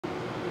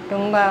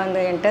ತುಂಬ ಒಂದು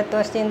 8-10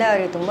 ವರ್ಷದಿಂದ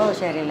ಅವ್ರಿಗೆ ತುಂಬ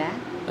ಹುಷಾರಿಲ್ಲ.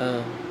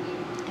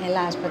 ಎಲ್ಲ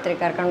ಆಸ್ಪತ್ರೆಗೆ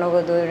ಕರ್ಕೊಂಡು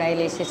ಹೋಗೋದು,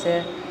 ಡಯಾಲಿಸಿಸ್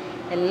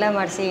ಎಲ್ಲ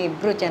ಮಾಡಿಸಿ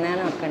ಇಬ್ಬರು ಚೆನ್ನಾಗಿ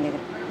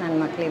ನೋಡ್ಕೊಂಡಿದ್ರು. ನನ್ನ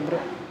ಮಕ್ಕಳಿಬ್ಬರು,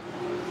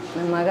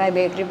 ನನ್ನ ಮಗ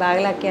ಬೇಕ್ರಿ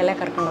ಬಾಗಿಲಾಕಿ ಎಲ್ಲ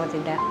ಕರ್ಕೊಂಡು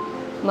ಹೋಗ್ತಿದ್ದ.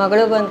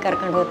 ಮಗಳು ಬಂದು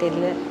ಕರ್ಕೊಂಡು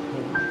ಹೋಗ್ತಿದ್ಲು.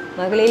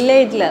 ಮಗಳು ಇಲ್ಲೇ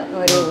ಇದ್ಲು,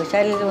 ಅವ್ರಿಗೆ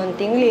ಹುಷಾರಿಲ್ಲ, 1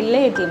 ತಿಂಗಳು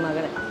ಇಲ್ಲೇ ಇದ್ಲು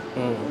ಮಗಳು.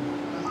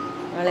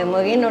 ಅವಳೆ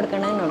ಮಗಿನ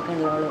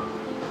ನೋಡ್ಕೊಂಡ್ಲು ಅವಳು.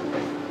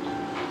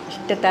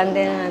 ಅಷ್ಟು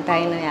ತಂದೆ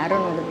ತಾಯಿನ ಯಾರೂ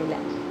ನೋಡೋದಿಲ್ಲ,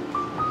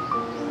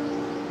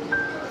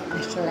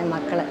 ಅಷ್ಟೊಳ್ಳೆ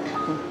ಮಕ್ಕಳು.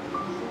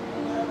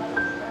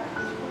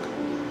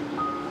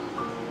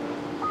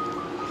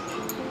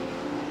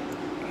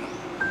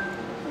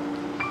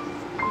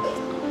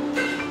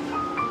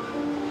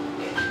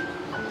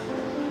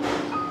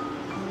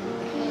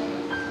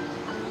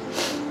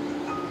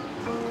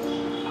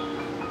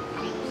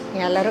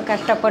 ಎಲ್ಲರೂ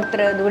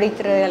ಕಷ್ಟಪಡ್ತಾರೆ,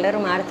 ದುಡಿತಾರೆ, ಎಲ್ಲರೂ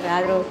ಮಾಡ್ತಾರೆ.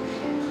 ಆದರೂ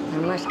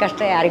ನಮ್ಮಷ್ಟು ಕಷ್ಟ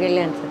ಯಾರಿಗಿಲ್ಲ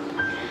ಅನ್ಸುತ್ತೆ.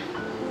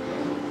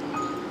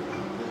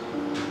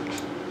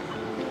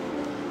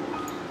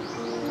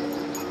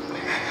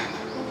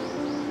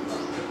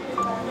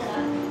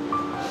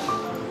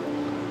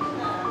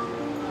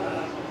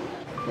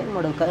 ಏನು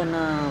ಮಾಡೋಕೆ,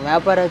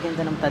 ವ್ಯಾಪಾರಕ್ಕಿಂತ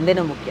ನಮ್ಮ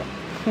ತಂದೆನೇ ಮುಖ್ಯ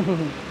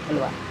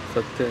ಅಲ್ವಾ?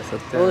 ಸತ್ಯ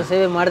ಸತ್ಯ. ಅವ್ರು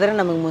ಸೇವೆ ಮಾಡಿದ್ರೆ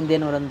ನಮಗೆ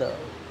ಮುಂದೇನೋ ಒಂದು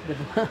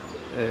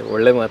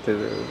ಒಳ್ಳೆ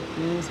ಮಾತಿದೆ.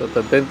 ಸೊ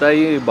ತಂದೆ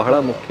ತಾಯಿ ಬಹಳ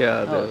ಮುಖ್ಯ.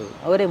 ಅದು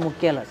ಅವರೇ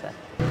ಮುಖ್ಯ ಅಲ್ಲ ಸರ್.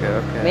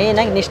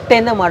 ಮೇಯ್ನಾಗಿ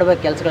ನಿಷ್ಠೆಯಿಂದ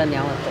ಮಾಡ್ಬೇಕು ಕೆಲಸಗಳನ್ನ.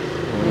 ಯಾವತ್ತು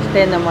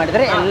ನಿಷ್ಠೆಯಿಂದ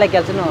ಮಾಡಿದ್ರೆ ಎಲ್ಲ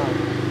ಕೆಲಸನೂ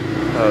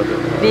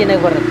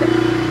ಕ್ಲೀನಾಗಿ ಬರುತ್ತೆ.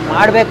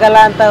 ಮಾಡಬೇಕಲ್ಲ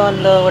ಅಂತ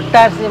ಒಂದು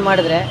ಒಟ್ಟಾರಿಸಿ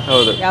ಮಾಡಿದ್ರೆ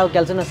ಯಾವ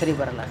ಕೆಲಸನೂ ಸರಿ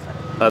ಬರಲ್ಲ ಸರ್.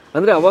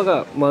 ಅಂದ್ರೆ ಅವಾಗ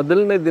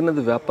ಮೊದಲನೇ ದಿನದ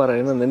ವ್ಯಾಪಾರ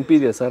ಏನೋ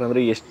ನೆನಪಿದೆಯಾ ಸರ್?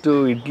 ಅಂದ್ರೆ ಎಷ್ಟು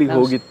ಇಡ್ಲಿಗೆ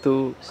ಹೋಗಿತ್ತು?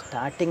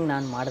 ಸ್ಟಾರ್ಟಿಂಗ್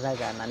ನಾನು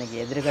ಮಾಡಿದಾಗ ನನಗೆ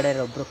ಎದುರುಗಡೆ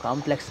ಒಬ್ಬರು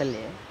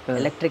ಕಾಂಪ್ಲೆಕ್ಸಲ್ಲಿ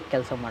ಎಲೆಕ್ಟ್ರಿಕ್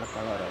ಕೆಲಸ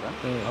ಮಾಡ್ಕೊಳ್ಳೋರು.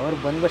 ಅವ್ರು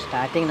ಬಂದ್ಬಿಟ್ಟು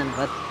ಸ್ಟಾರ್ಟಿಂಗ್ ನನಗೆ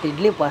 10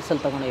 ಇಡ್ಲಿ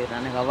ಪಾರ್ಸಲ್ ತೊಗೊಂಡಿದ್ರು.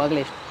 ನನಗೆ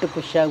ಅವಾಗಲೇ ಎಷ್ಟು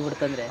ಖುಷಿ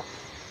ಆಗ್ಬಿಡ್ತಂದರೆ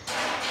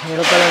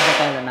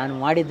ಹೇಳ್ಕೊಳ್ಳೋಕ್ಕಾಗಲ್ಲ. ನಾನು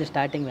ಮಾಡಿದ್ದು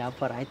ಸ್ಟಾರ್ಟಿಂಗ್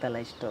ವ್ಯಾಪಾರ ಆಯ್ತಲ್ಲ,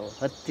 ಇಷ್ಟು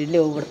 10 ಇಡ್ಲಿ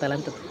ಹೋಗ್ಬಿಡ್ತಲ್ಲ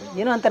ಅಂತ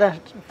ಏನೋ ಒಂಥರ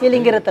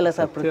ಫೀಲಿಂಗ್ ಇರುತ್ತಲ್ಲ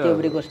ಸರ್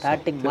ಪ್ರತಿಯೊಬ್ಬರಿಗೂ.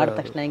 ಸ್ಟಾರ್ಟಿಂಗ್ ಮಾಡಿದ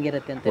ತಕ್ಷಣ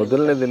ಹೆಂಗಿರುತ್ತೆ ಅಂತ.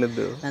 ಮೊದಲನೇ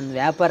ದಿನದ್ದು ನನ್ನ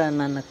ವ್ಯಾಪಾರ,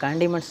 ನನ್ನ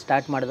ಕಾಂಡಿಮೆಂಟ್ಸ್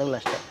ಸ್ಟಾರ್ಟ್ ಮಾಡಿದಾಗಲೂ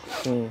ಅಷ್ಟೇ.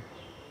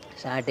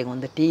 ಸ್ಟಾರ್ಟಿಂಗ್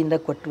ಒಂದು ಟೀಯಿಂದ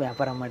ಕೊಟ್ಟು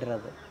ವ್ಯಾಪಾರ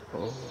ಮಾಡಿರೋದು.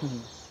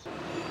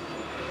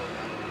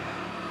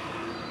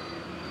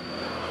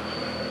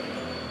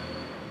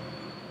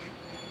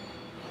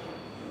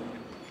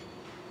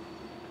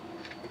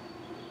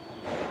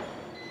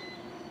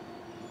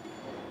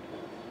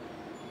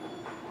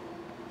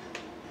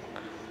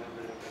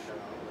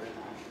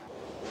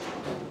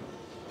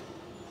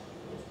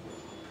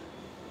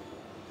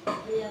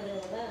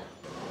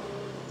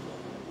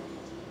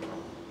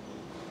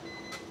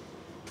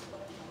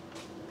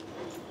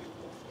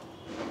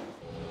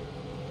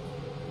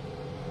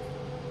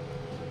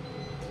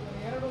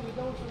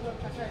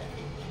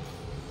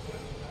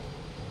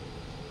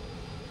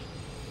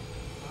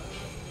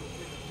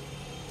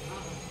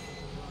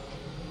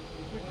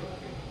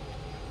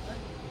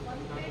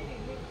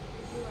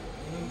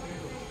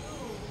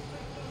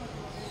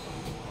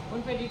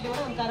 ಒಂದು ಪ್ಲೇಟ್ ಇಡ್ಲಿ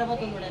ಒಂದು ಖಾರ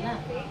ಬಾತ್ ಒಂದು ನೋಡೋಣ.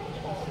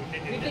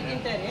 ಇಡ್ಲಿ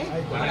ತಿಂತಾರೆ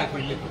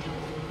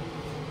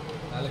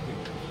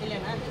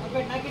ಇಲ್ಲೇನಾ? ಒಂದು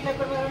ಪ್ಲೇಟ್ 4 ಇಡ್ಲಿ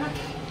ಕೊಡ್ಬೋಣ.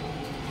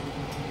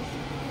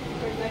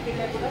 ಒಂದು ಪ್ಲೇಟ್ 4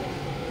 ಇಡ್ಲಿ ಕೊಡ.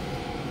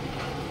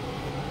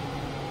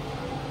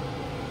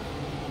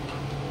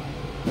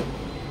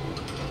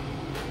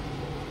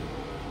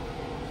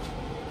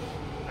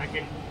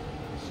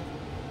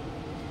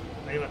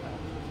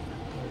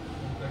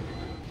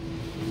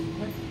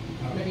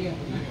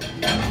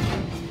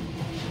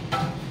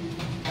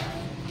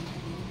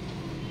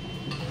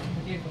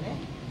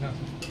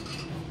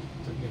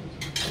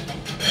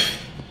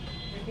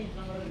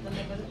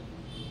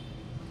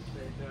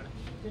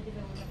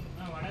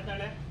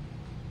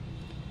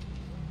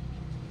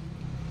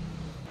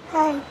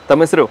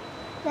 ತಮ್ಮ ಹೆಸರು?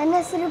 ನನ್ನ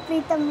ಹೆಸರು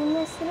ಪ್ರೀತಮ್. ನಿಮ್ಮ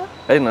ಹೆಸರು?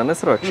 ನನ್ನ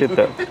ಹೆಸರು ಅಕ್ಷಿತ್.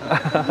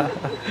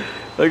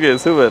 Okay,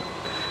 super.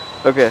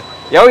 ಓಕೆ,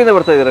 ಯಾವಾಗಿಂದ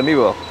ಬರ್ತಾ ಇದ್ದೀರಾ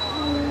ನೀವು?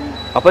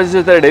 ಅಪ್ಪಾಜಿ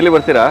ಜೊತೆ ಡೈಲಿ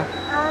ಬರ್ತೀರಾ?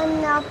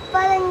 ಅಪ್ಪ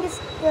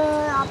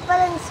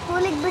ನಂಗೆ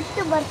ಸ್ಕೂಲಿಗೆ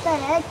ಬಿಟ್ಟು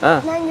ಬರ್ತಾರೆ.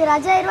 ನಂಗೆ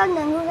ರಜಾ ಇರುವಾಗ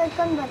ನಂಗೂ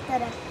ಕರ್ಕೊಂಡು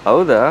ಬರ್ತಾರೆ.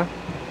 ಹೌದಾ?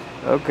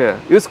 ಓಕೆ.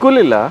 ಇವ್ ಸ್ಕೂಲ್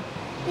ಇಲ್ಲ?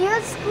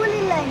 ಇವತ್ತು ಸ್ಕೂಲ್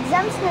ಇಲ್ಲ,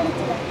 ಎಕ್ಸಾಮ್ಸ್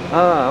ನಡೀತಿದೆ.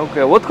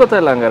 ಓಕೆ. ಓದ್ಕೋತಾ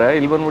ಇಲ್ಲ ಹಂಗಾರೆ?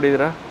 ಇಲ್ಲಿ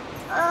ಬಂದ್ಬಿಟ್ಟಿದ್ದೀರಾ?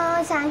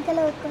 ಸಾಯಂಕಾಲ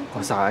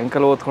ಓದ್ಕೊಂಡು.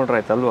 ಸಾಯಂಕಾಲ ಓದ್ಕೊಂಡ್ರೆ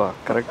ಆಯ್ತಲ್ವಾ?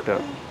 ಕರೆಕ್ಟ್.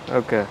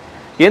 ಓಕೆ.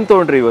 ಏನು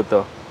ತೊಗೊಂಡ್ರಿ ಇವತ್ತು?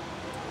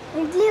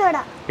 ಇಡ್ಲಿ ವಡ.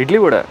 ಇಡ್ಲಿ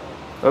ವಡ.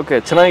 ಓಕೆ,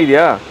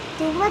 ಚೆನ್ನಾಗಿದೆಯಾ?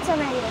 ತುಂಬಾ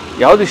ಚೆನ್ನಾಗಿದೆ.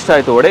 ಯಾವ್ದು ಇಷ್ಟ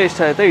ಆಯ್ತು? ವಡೆ ಇಷ್ಟ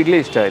ಆಯ್ತಾ, ಇಡ್ಲಿ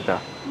ಇಷ್ಟ ಆಯ್ತಾ?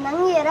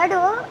 ನಂಗೆ ಎರಡು,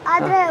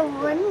 ಆದ್ರೆ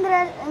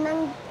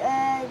ನಂಗೆ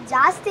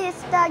ಜಾಸ್ತಿ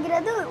ಇಷ್ಟ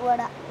ಆಗಿರೋದು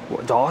ವಡ.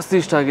 ಜಾಸ್ತಿ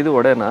ಇಷ್ಟ ಆಗಿದ್ದು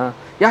ವಡೆನಾ?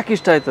 ಯಾಕೆ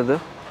ಇಷ್ಟ ಆಯ್ತದು?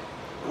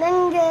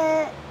 ನಂಗೆ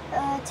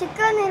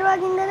ಚಿಕನ್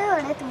ಇರುವಾಗಿಂದನೇ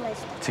ವಡೆ ತುಂಬಾ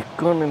ಇಷ್ಟ.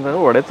 ಚಿಕನ್ನಿಂದ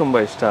ವಡೆ ತುಂಬಾ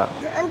ಇಷ್ಟ.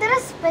 ಒಂಥರ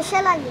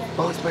ಸ್ಪೆಷಲ್ ಆಗಿದೆ.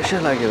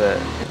 ಸ್ಪೆಷಲ್ ಆಗಿದೆ.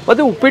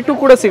 ಮತ್ತೆ ಉಪ್ಪಿಟ್ಟು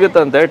ಕೂಡ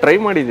ಸಿಗುತ್ತಂತೆ, ಟ್ರೈ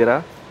ಮಾಡಿದ್ದೀರಾ?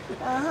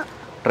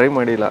 ಟ್ರೈ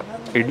ಮಾಡಿಲ್ಲ.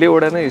 ಇಡ್ಲಿ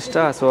ವಡೆನೇ ಇಷ್ಟ,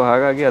 ಸೊ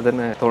ಹಾಗಾಗಿ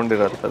ಅದನ್ನೇ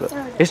ತೊಗೊಂಡಿರೋಂಥದ್ದು.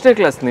 ಎಷ್ಟನೇ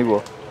ಕ್ಲಾಸ್ ನೀವು?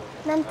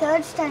 ನಾನು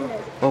 3rd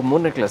ಸ್ಟ್ಯಾಂಡರ್ಡ್.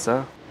 3ನೇ ಕ್ಲಾಸಾ?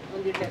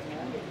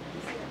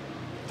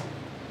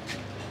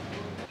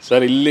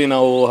 ಸರ್, ಇಲ್ಲಿ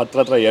ನಾವು ಹತ್ರ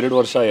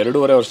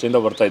 2.5 ವರ್ಷದಿಂದ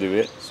ಬರ್ತಾ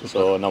ಇದ್ದೀವಿ.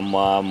 ಸೊ ನಮ್ಮ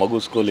ಮಗು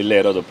ಸ್ಕೂಲ್ ಇಲ್ಲೇ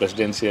ಇರೋದು,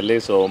 ಪ್ರೆಸಿಡೆನ್ಸಿಯಲ್ಲಿ.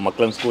 ಸೊ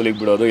ಮಕ್ಕಳನ್ನ ಸ್ಕೂಲಿಗೆ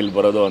ಬಿಡೋದು, ಇಲ್ಲಿ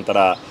ಬರೋದು ಒಂಥರ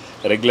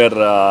ರೆಗ್ಯುಲರ್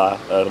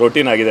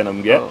ರೋಟೀನ್ ಆಗಿದೆ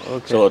ನಮಗೆ.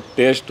 ಸೊ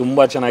ಟೇಸ್ಟ್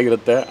ತುಂಬ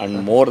ಚೆನ್ನಾಗಿರುತ್ತೆ. And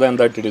more than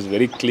that it is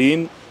very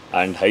clean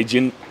and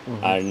hygiene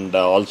and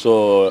also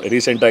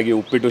ರೀಸೆಂಟಾಗಿ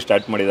ಉಪ್ಪಿಟ್ಟು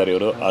ಸ್ಟಾರ್ಟ್ ಮಾಡಿದ್ದಾರೆ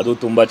ಇವರು, ಅದು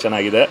ತುಂಬ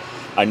ಚೆನ್ನಾಗಿದೆ.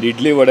 ಆ್ಯಂಡ್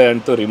ಇಡ್ಲಿ ವಡೆ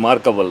ಅಂತೂ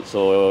ರಿಮಾರ್ಕಬಲ್.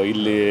 ಸೊ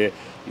ಇಲ್ಲಿ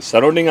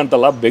ಸರೌಂಡಿಂಗ್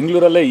ಅಂತಲ್ಲ,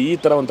 ಬೆಂಗಳೂರಲ್ಲೇ ಈ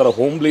ಥರ ಒಂಥರ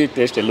ಹೋಮ್ಲಿ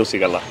ಟೇಸ್ಟ್ ಎಲ್ಲೂ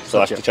ಸಿಗಲ್ಲ. ಸೊ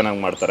ಅಷ್ಟು ಚೆನ್ನಾಗಿ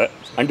ಮಾಡ್ತಾರೆ.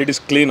 And it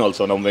is clean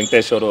also. ನಮ್ಮ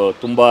ವೆಂಕಟೇಶ್ ಅವರು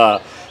ತುಂಬ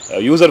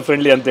ಯೂಸರ್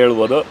ಫ್ರೆಂಡ್ಲಿ ಅಂತ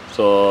ಹೇಳ್ಬೋದು.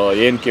 ಸೊ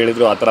ಏನು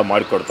ಕೇಳಿದ್ರು ಆ ಥರ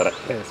ಮಾಡಿಕೊಡ್ತಾರೆ.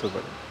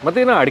 ಸೂಪರ್. ಮತ್ತೆ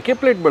ಇನ್ನು ಅಡಿಕೆ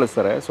ಪ್ಲೇಟ್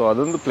ಬಳಸ್ತಾರೆ, ಸೊ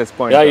ಅದೊಂದು ಪ್ಲಸ್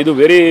ಪಾಯಿಂಟ್. ಇದು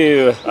ವೆರಿ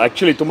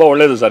ಆ್ಯಕ್ಚುಲಿ ತುಂಬ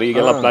ಒಳ್ಳೇದು ಸರ್.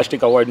 ಈಗೆಲ್ಲ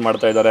ಪ್ಲಾಸ್ಟಿಕ್ ಅವಾಯ್ಡ್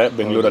ಮಾಡ್ತಾ ಇದ್ದಾರೆ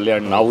ಬೆಂಗಳೂರಲ್ಲಿ.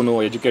 ಆ್ಯಂಡ್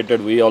ನಾವು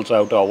educated, we also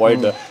have to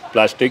avoid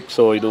plastic.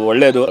 So ಇದು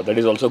ಒಳ್ಳೆಯದು, that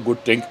is also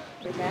good thing.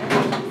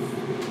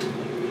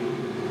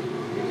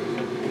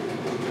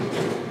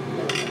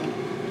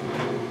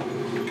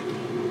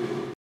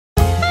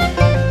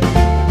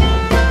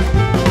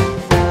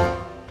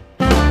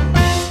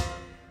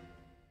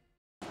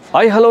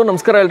 Hi hello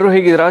ನಮಸ್ಕಾರ, ಎಲ್ಲರೂ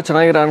ಹೇಗಿದ್ದೀರಾ?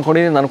 ಚೆನ್ನಾಗಿರ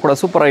ಅಂದ್ಕೊಂಡಿದ್ದೀನಿ. ನಾನು ಕೂಡ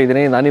ಸೂಪರ್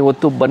ಆಗಿದ್ದೀನಿ.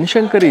 ನಾನಿವತ್ತು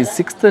ಬನಶಂಕರಿ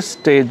 6th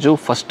ಸ್ಟೇಜು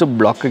ಫಸ್ಟ್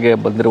ಬ್ಲಾಕ್ಗೆ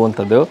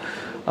ಬಂದಿರುವಂಥದ್ದು.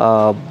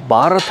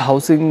 ಭಾರತ್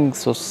ಹೌಸಿಂಗ್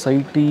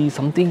ಸೊಸೈಟಿ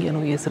ಸಮಥಿಂಗ್ ಏನೋ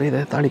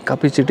ಹೆಸರಿದೆ, ತಾಳಿ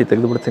ಕಾಪಿ ಚೀಟಿ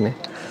ತೆಗೆದುಬಿಡ್ತೀನಿ.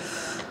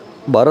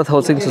 ಭಾರತ್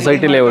ಹೌಸಿಂಗ್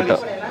ಸೊಸೈಟಿ ಲೇಔಟ್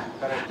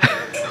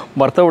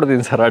ಮರ್ತಾ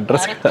ಬಿಡ್ತೀನಿ sir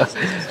address.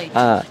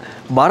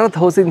 Bharat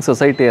housing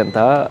society ಅಂತ.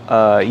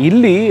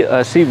 ಇಲ್ಲಿ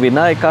ಶ್ರೀ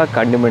ವಿನಾಯಕ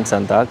ಕಾಂಡಿಮೆಂಟ್ಸ್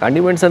ಅಂತ.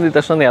 ಕಾಂಡಿಮೆಂಟ್ಸ್ ಅಂದಿದ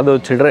ತಕ್ಷಣ ಯಾವುದೋ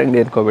ಚಿಲ್ಲರೆ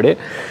ಅಂಗಡಿ ಅನ್ಕೋಬೇಡಿ.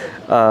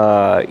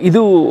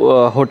 ಇದು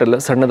ಹೋಟೆಲ್,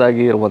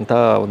 ಸಣ್ಣದಾಗಿ ಇರುವಂಥ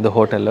ಒಂದು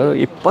ಹೋಟೆಲ್.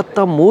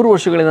 23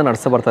 ವರ್ಷಗಳಿಂದ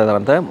ನಡೆಸ್ತಾ ಬರ್ತಾ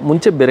ಇದ್ದಾರಂತೆ.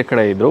 ಮುಂಚೆ ಬೇರೆ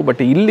ಕಡೆ ಇದ್ದರು,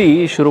 ಬಟ್ ಇಲ್ಲಿ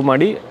ಶುರು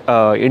ಮಾಡಿ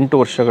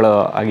 8 ವರ್ಷಗಳು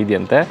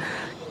ಆಗಿದೆಯಂತೆ.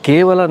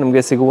 ಕೇವಲ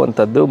ನಿಮಗೆ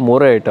ಸಿಗುವಂಥದ್ದು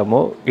 3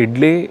 ಐಟಮು: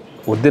 ಇಡ್ಲಿ,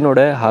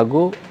 ಉದ್ದಿನೊಡೆ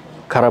ಹಾಗೂ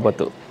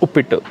ಖರಾಬತ್ತು,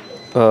 ಉಪ್ಪಿಟ್ಟು.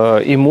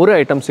 ಈ 3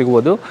 ಐಟಮ್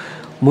ಸಿಗುವುದು.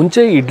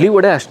 ಮುಂಚೆ ಇಡ್ಲಿ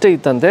ವಡೆ ಅಷ್ಟೇ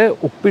ಇತ್ತಂತೆ.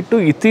 ಉಪ್ಪಿಟ್ಟು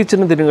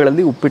ಇತ್ತೀಚಿನ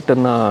ದಿನಗಳಲ್ಲಿ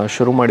ಉಪ್ಪಿಟ್ಟನ್ನು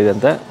ಶುರು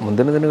ಮಾಡಿದಂತೆ.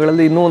 ಮುಂದಿನ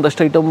ದಿನಗಳಲ್ಲಿ ಇನ್ನೂ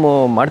ಒಂದಷ್ಟು ಐಟಮ್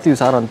ಮಾಡ್ತೀವಿ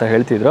ಸಾರ್ ಅಂತ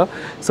ಹೇಳ್ತಿದ್ರು.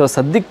 ಸೊ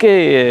ಸದ್ಯಕ್ಕೆ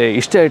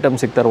ಇಷ್ಟೇ ಐಟಮ್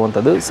ಸಿಗ್ತಾ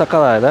ಇರುವಂಥದ್ದು.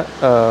 ಸಕ್ಕತ್ತಾಗಿದೆ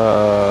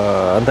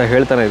ಅಂತ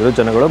ಹೇಳ್ತಾನೆ ಇದ್ರು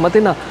ಜನಗಳು.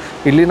 ಮತ್ತಿನ್ನು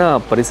ಇಲ್ಲಿನ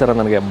ಪರಿಸರ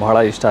ನನಗೆ ಬಹಳ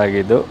ಇಷ್ಟ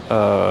ಆಗಿದ್ದು.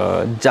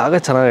 ಜಾಗ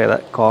ಚೆನ್ನಾಗಿದೆ,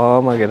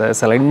 ಕಾಮಾಗಿದೆ,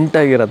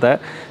 ಸೈಲೆಂಟಾಗಿರುತ್ತೆ.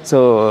 ಸೊ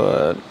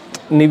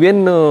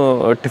ನೀವೇನು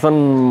ಟಿಫನ್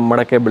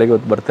ಮಾಡೋಕ್ಕೆ ಬೆಳಗ್ಗೆ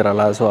ಹೊತ್ತು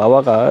ಬರ್ತೀರಲ್ಲ, ಸೊ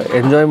ಆವಾಗ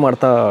ಎಂಜಾಯ್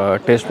ಮಾಡ್ತಾ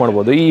ಟೇಸ್ಟ್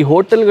ಮಾಡ್ಬೋದು. ಈ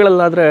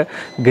ಹೋಟೆಲ್ಗಳಲ್ಲಾದರೆ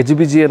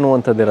ಗಜಿಬಿಜಿ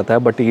ಅನ್ನುವಂಥದ್ದು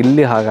ಇರುತ್ತೆ, ಬಟ್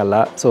ಇಲ್ಲಿ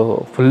ಹಾಗಲ್ಲ. So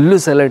full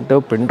silent,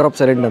 pin drop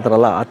silent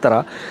ಅಂತಾರಲ್ಲ ಆ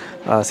ಥರ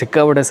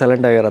ಸಿಕ್ಕಾಪಟ್ಟೆ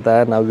ಸೈಲೆಂಟಾಗಿರುತ್ತೆ.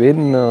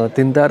 ನಾವೇನು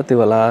ತಿಂತಾ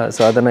ಇರ್ತೀವಲ್ಲ,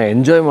 ಸೊ ಅದನ್ನು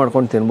ಎಂಜಾಯ್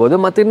ಮಾಡ್ಕೊಂಡು ತಿನ್ಬೋದು.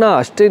 ಮತ್ತಿನ್ನು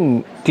ಅಷ್ಟೇ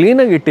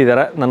ಕ್ಲೀನಾಗಿ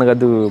ಇಟ್ಟಿದ್ದಾರೆ,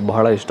 ನನಗದು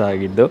ಬಹಳ ಇಷ್ಟ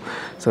ಆಗಿದ್ದು.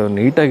 ಸೊ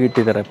ನೀಟಾಗಿ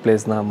ಇಟ್ಟಿದ್ದಾರೆ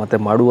ಪ್ಲೇಸ್ನ, ಮತ್ತು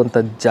ಮಾಡುವಂಥ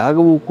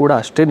ಜಾಗವೂ ಕೂಡ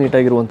ಅಷ್ಟೇ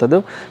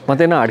ನೀಟಾಗಿರುವಂಥದ್ದು.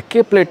 ಮತ್ತಿನ್ನು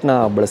ಅಡಿಕೆ ಪ್ಲೇಟ್ನ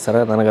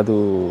ಬಳಸ್ತಾರೆ, ನನಗದು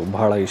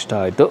ಬಹಳ ಇಷ್ಟ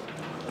ಆಯಿತು.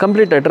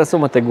 ಕಂಪ್ಲೀಟ್ ಅಡ್ರೆಸ್ಸು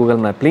ಮತ್ತು ಗೂಗಲ್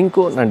ಮ್ಯಾಪ್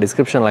ಲಿಂಕು ನಾನು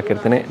ಡಿಸ್ಕ್ರಿಪ್ಷನ್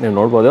ಹಾಕಿರ್ತೀನಿ, ನೀವು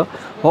ನೋಡ್ಬೋದು.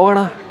 ಹೋಗೋಣ,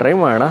 ಟ್ರೈ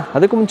ಮಾಡೋಣ.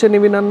 ಅದಕ್ಕೂ ಮುಂಚೆ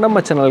ನೀವು ನಮ್ಮ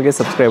ಚಾನಲ್ಗೆ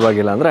ಸಬ್ಸ್ಕ್ರೈಬ್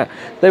ಆಗಿಲ್ಲ ಅಂದರೆ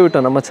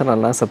ದಯವಿಟ್ಟು ನಮ್ಮ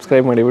ಚಾನಲ್ನ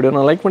ಸಬ್ಸ್ಕ್ರೈಬ್ ಮಾಡಿ,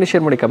 ವಿಡಿಯೋನ ಲೈಕ್ ಮಾಡಿ,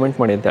 ಶೇರ್ ಮಾಡಿ,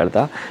 ಕಮೆಂಟ್ ಮಾಡಿ ಅಂತ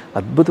ಹೇಳ್ತಾ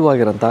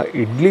ಅದ್ಭುತವಾಗಿರೋಂಥ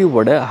ಇಡ್ಲಿ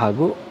ವಡೆ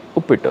ಹಾಗೂ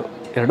ಉಪ್ಪಿಟ್ಟು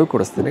ಎರಡೂ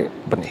ಕೊಡಿಸ್ತೀನಿ,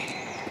 ಬನ್ನಿ.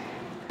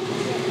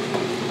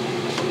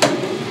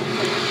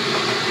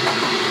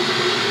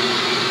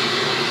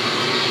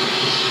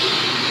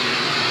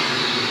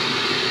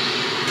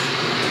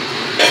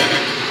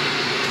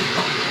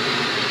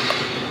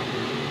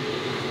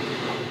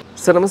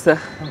 ಸರ್ ನಮಸ್ತೆ.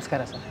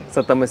 ನಮಸ್ಕಾರ ಸರ್.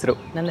 ಸರ್ ತಮ್ಮ ಹೆಸರು?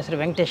 ನನ್ನ ಹೆಸರು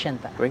ವೆಂಕಟೇಶ್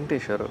ಅಂತ.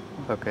 ವೆಂಕಟೇಶ್ ಅವರು.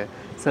 ಓಕೆ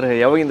ಸರ್,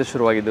 ಯಾವಾಗಿಂದ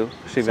ಶುರುವಾಗಿದ್ದು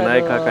ಶ್ರೀ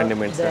ವಿನಾಯಕ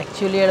ಕಾಂಡಿಮೆಂಟ್ಸ್?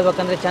 ಆ್ಯಕ್ಚುಲಿ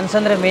ಹೇಳ್ಬೇಕಂದ್ರೆ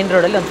ಚನ್ನಸಂದ್ರ ಮೇನ್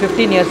ರೋಡಲ್ಲಿ ಒಂದು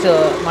 15 ಇಯರ್ಸ್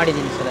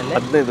ಮಾಡಿದ್ದೀನಿ ಸರ್. ಅಲ್ಲಿ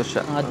 15 ವರ್ಷ.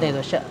 15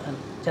 ವರ್ಷ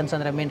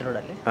ಚನ್ನಸಂದ್ರ ಮೇನ್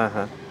ರೋಡಲ್ಲಿ.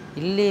 ಹಾಂ.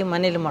 ಇಲ್ಲಿ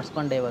ಮನೇಲಿ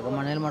ಮಾಡಿಸ್ಕೊಂಡೆ. ಇವಾಗ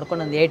ಮನೇಲಿ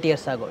ಮಾಡ್ಕೊಂಡು ಒಂದು 8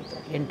 ಇಯರ್ಸ್ ಆಗೋಯ್ತು,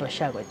 8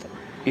 ವರ್ಷ ಆಗೋಯ್ತು.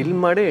 ಇಲ್ಲಿ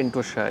ಮಾಡಿ 8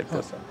 ವರ್ಷ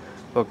ಆಯಿತು.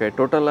 ಓಕೆ,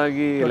 ಟೋಟಲ್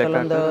ಆಗಿ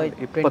ಒಂದು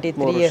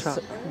 23 ಇಯರ್ಸ್,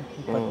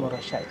 23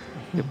 ವರ್ಷ ಆಯಿತು.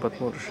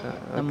 23 ವರ್ಷ.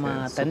 ನಮ್ಮ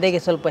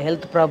ತಂದೆಗೆ ಸ್ವಲ್ಪ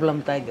ಹೆಲ್ತ್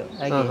ಪ್ರಾಬ್ಲಮ್ ಆಗಿ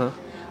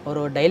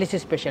ಅವರು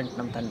ಡಯಾಲಿಸಿಸ್ ಪೇಷಂಟ್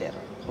ನಮ್ಮ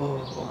ತಂದೆಯವರು.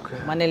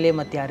 ಮನೇಲಿ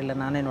ಮತ್ತೆ ಯಾರಿಲ್ಲ,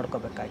 ನಾನೇ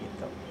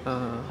ನೋಡ್ಕೋಬೇಕಾಗಿತ್ತು.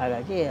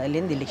 ಹಾಗಾಗಿ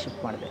ಅಲ್ಲಿಂದ ಇಲ್ಲಿಗೆ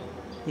ಶಿಫ್ಟ್ ಮಾಡಿದೆ.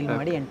 ಇಲ್ಲಿ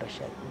ಮಾಡಿ 8 ವರ್ಷ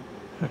ಆಯಿತು.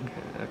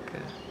 ಓಕೆ.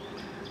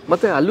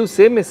 ಮತ್ತೆ ಅಲ್ಲೂ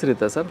same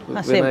ಹೆಸರಿತ್ತಾ sir?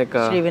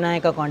 Shri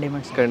Vinayaka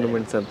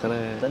condiments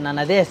ಅಂತಾನೆ. ನಾನು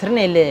ಅದೇ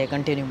ಹೆಸರನ್ನೇ ಇಲ್ಲಿ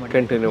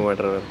ಕಂಟಿನ್ಯೂ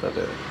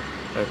ಮಾಡಿರೋಂಥದ್ದು.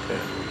 ಓಕೆ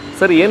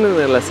ಸರ್,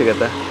 ಏನೇನೆಲ್ಲ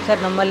ಸಿಗುತ್ತೆ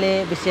ಸರ್ ನಮ್ಮಲ್ಲಿ?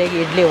 ಬಿಸಿಯಾಗಿ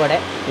ಇಡ್ಲಿ ವಡೆ,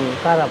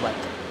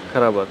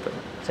 ಖರಾಬಾತ್.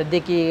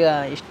 ಸದ್ಯಕ್ಕೆ ಈಗ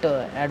ಇಷ್ಟು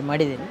ಆ್ಯಡ್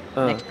ಮಾಡಿದ್ದೀನಿ.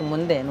 ನೆಕ್ಸ್ಟ್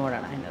ಮುಂದೆ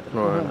ನೋಡೋಣ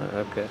ಏನಾದರೂ.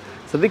 ಓಕೆ,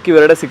 ಸದ್ಯಕ್ಕೆ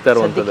ಇವೆರಡೇ ಸಿಗ್ತಾ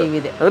ಇರುವಂಥದ್ದು.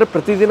 ಅಂದರೆ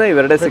ಪ್ರತಿದಿನ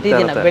ಇವೆರಡೇ ಸಿಗ್ತಾ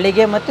ಇರುತ್ತೆ?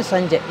 ಬೆಳಿಗ್ಗೆ ಮತ್ತು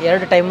ಸಂಜೆ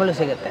 2 ಟೈಮಲ್ಲೂ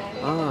ಸಿಗುತ್ತೆ.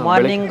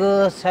 ಮಾರ್ನಿಂಗ್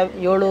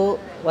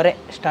 7:30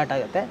 ಸ್ಟಾರ್ಟ್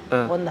ಆಗುತ್ತೆ,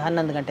 ಒಂದು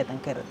 11 ಗಂಟೆ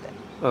ತನಕ ಇರುತ್ತೆ.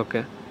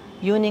 ಓಕೆ.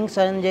 ಈವ್ನಿಂಗ್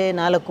ಸಂಜೆ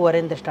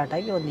 4:15 ಸ್ಟಾರ್ಟ್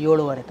ಆಗಿ ಒಂದು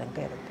 7:30 ತನಕ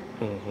ಇರುತ್ತೆ.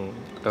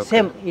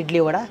 ಸೇಮ್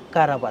ಇಡ್ಲಿ ವಡ,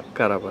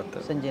 ಖರಾಬಾತ್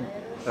ಸಂಜೆ.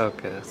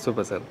 Okay,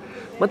 super sir.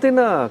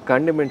 ಮತ್ತಿನ್ನು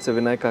ಕಾಂಡಿಮೆಂಟ್ಸ್,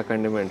 ವಿನಾಯಕ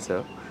ಕಾಂಡಿಮೆಂಟ್ಸ್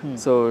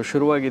ಸೊ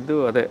ಶುರುವಾಗಿದ್ದು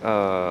ಅದೇ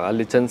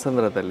ಅಲ್ಲಿ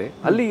ಚನ್ನಸಂದ್ರದಲ್ಲಿ.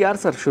 ಅಲ್ಲಿ ಯಾರು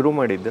ಸರ್ ಶುರು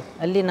ಮಾಡಿದ್ದು?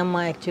 ಅಲ್ಲಿ ನಮ್ಮ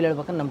ಆ್ಯಕ್ಚುಲಿ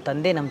ಹೇಳ್ಬೇಕಂದ್ರೆ ನಮ್ಮ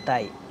ತಂದೆ, ನಮ್ಮ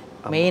ತಾಯಿ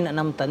ಮೇಯ್ನ್.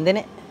 ನಮ್ಮ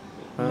ತಂದೆನೇ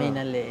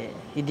ಮೇಯ್ನಲ್ಲಿ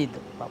ಇದ್ದಿದ್ದು.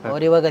 ಪಾಪ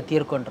ಅವ್ರು ಇವಾಗ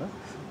ತೀರ್ಕೊಂಡು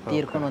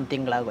 1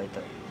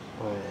 ತಿಂಗಳಾಗೋಯ್ತು.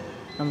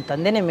 ನಮ್ಮ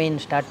ತಂದೆನೇ ಮೇಯ್ನ್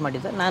ಸ್ಟಾರ್ಟ್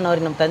ಮಾಡಿದ್ದು. ನಾನು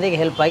ಅವ್ರಿಗೆ, ನಮ್ಮ ತಂದೆಗೆ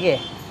ಹೆಲ್ಪ್ ಆಗಿ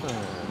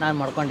ನಾನು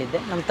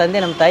ಮಾಡ್ಕೊಂಡಿದ್ದೆ. ನಮ್ಮ ತಂದೆ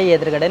ನಮ್ಮ ತಾಯಿ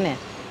ಎದುರುಗಡೆನೆ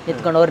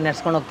ನಿಂತ್ಕೊಂಡು ಅವ್ರು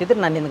ನಡ್ಸ್ಕೊಂಡು ಹೋಗ್ತಿದ್ರು,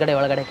 ನಾನು ಹಿಂದ್ಗಡೆ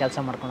ಒಳಗಡೆ ಕೆಲಸ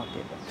ಮಾಡ್ಕೊಂಡು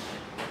ಹೋಗ್ತಿದ್ದೆ.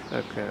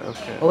 Okay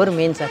okay. ಅವರು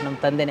ಮೇನ್ ಸರ್, ನಮ್ಮ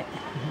ತಂದೆನೇ.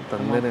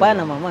 ನಮ್ಮಪ್ಪ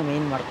ನಮ್ಮಮ್ಮ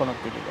ಮೇನ್ ಮಾಡ್ಕೊಂಡು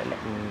ಹೋಗ್ತಿದ್ದಿದ್ದಲ್ಲೇ.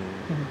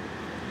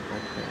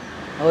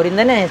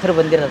 ಅವರಿಂದನೇ ಹೆಸರು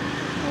ಬಂದಿರೋದು,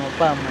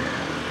 ನಮ್ಮಪ್ಪ ಅಮ್ಮ.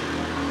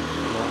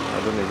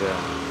 ಅದು ನಿಜ.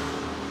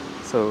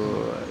 ಸೊ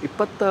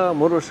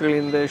 23 ವರ್ಷಗಳ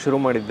ಹಿಂದೆ ಶುರು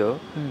ಮಾಡಿದ್ದು.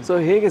 ಸೊ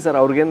ಹೇಗೆ ಸರ್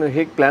ಅವ್ರಿಗೇನು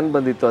ಹೇಗೆ ಪ್ಲ್ಯಾನ್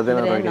ಬಂದಿತ್ತು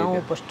ಅದೇನಾದ್ರು? ನಾವು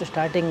ಫಸ್ಟ್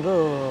ಸ್ಟಾರ್ಟಿಂಗು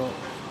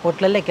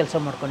ಹೋಟ್ಲಲ್ಲೇ ಕೆಲಸ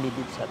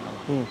ಮಾಡ್ಕೊಂಡಿದ್ದೀವಿ ಸರ್ ನಾವು.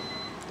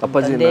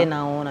 ಅಪ್ಪಾಜಿ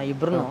ನಾವು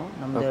ಇಬ್ರು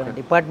ನಮ್ದು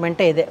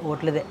ಡಿಪಾರ್ಟ್ಮೆಂಟೇ ಇದೆ,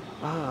 ಹೋಟ್ಲಿದೆ.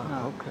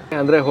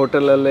 ಅಂದರೆ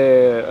ಹೋಟೆಲಲ್ಲೇ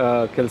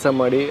ಕೆಲಸ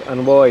ಮಾಡಿ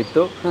ಅನುಭವ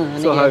ಇತ್ತು.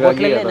 ಸೊ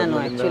ಹಾಗಾಗಿ ನಾನು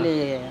ಆ್ಯಕ್ಚುಲಿ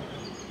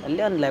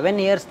ಅಲ್ಲಿ ಒಂದು 11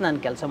 ಇಯರ್ಸ್ ನಾನು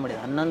ಕೆಲಸ ಮಾಡಿದೆ.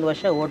 11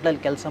 ವರ್ಷ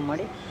ಹೋಟ್ಲಲ್ಲಿ ಕೆಲಸ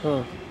ಮಾಡಿ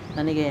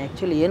ನನಗೆ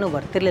ಆ್ಯಕ್ಚುಲಿ ಏನೂ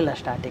ಬರ್ತಿರ್ಲಿಲ್ಲ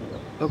ಸ್ಟಾರ್ಟಿಂಗು.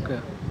 ಓಕೆ.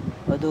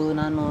 ಅದು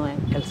ನಾನು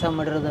ಕೆಲಸ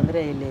ಮಾಡಿರೋದಂದರೆ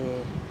ಇಲ್ಲಿ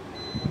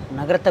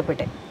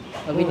ನಗರತಪೇಟೆ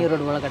ಅವಿನ್ಯೂ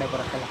ರೋಡ್ ಒಳಗಡೆ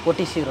ಬರುತ್ತಲ್ಲ,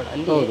 OTC ರೋಡ್,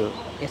 ಅಲ್ಲಿ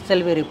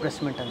SLV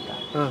ರಿಪ್ಲೇಸ್ಮೆಂಟ್ ಅಂತ,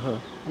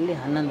 ಅಲ್ಲಿ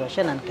 11 ವರ್ಷ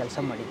ನಾನು ಕೆಲಸ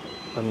ಮಾಡಿದ್ದೆ.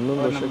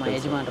 ನಮ್ಮ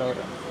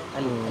ಯಜಮಾನ್ರವರು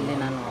ಅಲ್ಲಿ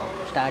ನಾನು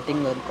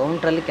ಸ್ಟಾರ್ಟಿಂಗ್ ಒಂದು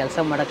ಕೌಂಟ್ರಲ್ಲಿ ಕೆಲಸ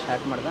ಮಾಡೋಕ್ಕೆ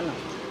ಸ್ಟಾರ್ಟ್ ಮಾಡ್ದೆ. ನಾನು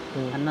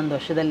 11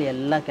 ವರ್ಷದಲ್ಲಿ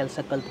ಎಲ್ಲ ಕೆಲಸ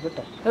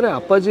ಕಲ್ತ್ಬಿಟ್ಟು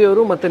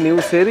ಅಪ್ಪಾಜಿಯವರು ಮತ್ತು ನೀವು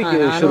ಸೇರಿ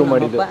ಶುರು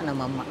ಮಾಡಿದ್ದು?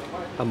 ನಮ್ಮಮ್ಮ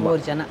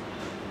 3 ಜನ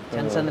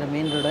ಚನ್ಸಂದ್ರ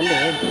ಮೇನ್ ರೋಡಲ್ಲಿ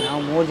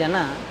ನಾವು 3 ಜನ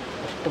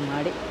ಅಷ್ಟು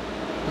ಮಾಡಿ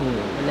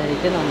ಒಳ್ಳೆ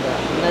ರೀತಿಯಿಂದ ಒಂದು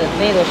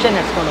 15 ವರ್ಷ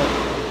ನಡೆಸ್ಕೊಂಡು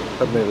ಹೋಗ್ತೀವಿ.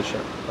 15 ವರ್ಷ.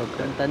 ಓಕೆ.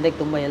 ನನ್ನ ತಂದೆಗೆ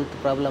ತುಂಬ ಹೆಲ್ತ್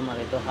ಪ್ರಾಬ್ಲಮ್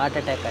ಆಗಿತ್ತು, ಹಾರ್ಟ್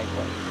ಅಟ್ಯಾಕ್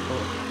ಆಯಿತು.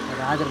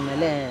 ಅದಾದ್ರ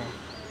ಮೇಲೆ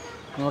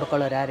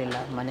ನೋಡ್ಕೊಳ್ಳೋರು ಯಾರಿಲ್ಲ,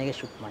 ಮನೆಗೆ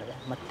ಶಿಫ್ಟ್ ಮಾಡಿದೆ.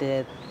 ಮತ್ತು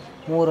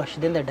 3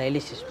 ವರ್ಷದಿಂದ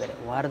ಡೈಲಿಸಿಸ್ ಬೇರೆ,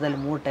 ವಾರದಲ್ಲಿ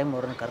 3 ಟೈಮ್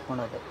ಅವ್ರನ್ನ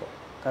ಕರ್ಕೊಂಡು ಹೋಗ್ಬೇಕು.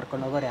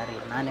 ಕರ್ಕೊಂಡು ಹೋಗೋರು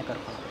ಯಾರಿಲ್ಲ, ನಾನೇ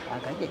ಕರ್ಕೊಂಡು ಹೋಗ್ಬೇಕು.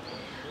 ಹಾಗಾಗಿ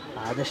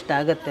ಆದಷ್ಟು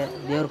ಆಗುತ್ತೆ,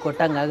 ದೇವ್ರು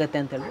ಕೊಟ್ಟಂಗೆ ಆಗುತ್ತೆ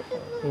ಅಂತೇಳ್ಬಿಟ್ಟು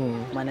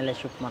ಮನೆಯಲ್ಲೇ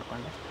ಶಿಫ್ಟ್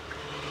ಮಾಡಿಕೊಂಡೆ.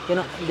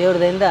 ಏನೋ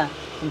ದೇವ್ರದಿಂದ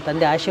ನಮ್ಮ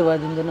ತಂದೆ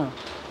ಆಶೀರ್ವಾದದಿಂದನೂ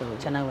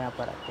ಚೆನ್ನಾಗಿ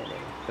ವ್ಯಾಪಾರ ಆಗ್ತಾಯಿದೆ.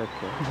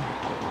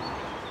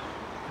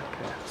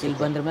 ಇಲ್ಲಿ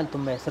ಬಂದ್ರ ಮೇಲೆ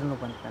ತುಂಬ ಹೆಸರು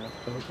ಬಂತು ನನಗೆ.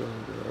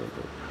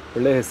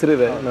 ಒಳ್ಳೆ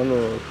ಹೆಸರಿದೆ, ನಾನು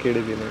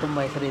ಕೇಳಿದ್ದೀನಿ, ತುಂಬ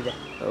ಹೆಸರಿದೆ.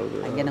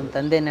 ಹಂಗೆ ನಮ್ಮ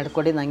ತಂದೆ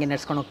ನಡ್ಕೊಂಡಿದ್ದು ಹಂಗೆ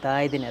ನಡ್ಸ್ಕೊಂಡು ಹೋಗ್ತಾ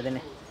ಇದ್ದೀನಿ,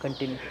 ಅದನ್ನೇ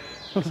ಕಂಟಿನ್ಯೂ.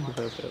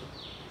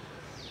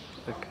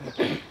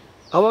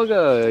 ಅವಾಗ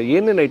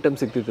ಏನೇನು ಐಟಮ್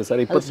ಸಿಗ್ತಿತ್ತು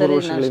ಸರ್ 23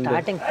 ವರ್ಷಗಳಿಂದ?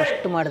 ಸ್ಟಾರ್ಟಿಂಗ್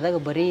ಫಸ್ಟ್ ಮಾಡಿದಾಗ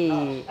ಬರೀ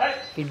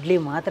ಇಡ್ಲಿ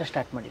ಮಾತ್ರ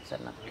ಸ್ಟಾರ್ಟ್ ಮಾಡಿದ್ದು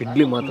ಸರ್ ನಾನು.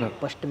 ಇಡ್ಲಿ ಮಾತ್ರ?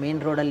 ಫಸ್ಟ್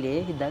ಮೇನ್ ರೋಡಲ್ಲಿ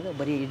ಇದ್ದಾಗ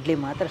ಬರೀ ಇಡ್ಲಿ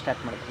ಮಾತ್ರ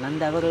ಸ್ಟಾರ್ಟ್ ಮಾಡಿದ್ದು.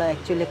 ನಂದು ಆವಾಗಲ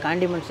ಆ್ಯಕ್ಚುಲಿ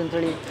ಕಾಂಡಿಮೆಂಟ್ಸ್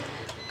ಅಂತೇಳಿ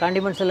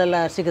ಕಾಂಡಿಮೆಂಟ್ಸಲ್ಲೆಲ್ಲ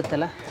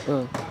ಸಿಗುತ್ತಲ್ಲ,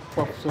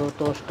 ಪಫ್ಸು,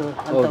 ಟೋಸ್ಟು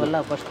ಅಂಥವೆಲ್ಲ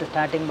ಫಸ್ಟ್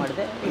ಸ್ಟಾರ್ಟಿಂಗ್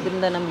ಮಾಡಿದೆ.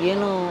 ಇದರಿಂದ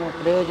ನಮಗೇನು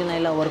ಪ್ರಯೋಜನ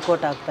ಇಲ್ಲ,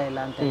 ವರ್ಕೌಟ್ ಆಗ್ತಾ ಇಲ್ಲ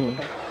ಅಂತ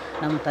ಹೇಳ್ಬಿಟ್ಟು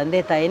ನಮ್ಮ ತಂದೆ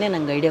ತಾಯಿನೇ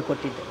ನಂಗೆ ಐಡಿಯಾ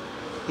ಕೊಟ್ಟಿದ್ದೆ,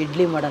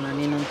 ಇಡ್ಲಿ ಮಾಡೋಣ,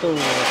 ನೀನಂತೂ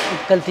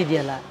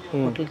ಕಲ್ತಿದ್ಯಲ್ಲ,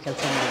 ಹೋಟ್ಲಲ್ಲಿ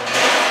ಕೆಲಸ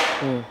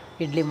ಮಾಡಿದ್ಯಲ್ಲ,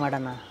 ಇಡ್ಲಿ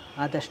ಮಾಡೋಣ,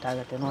 ಆದಷ್ಟು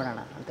ಆಗುತ್ತೆ ನೋಡೋಣ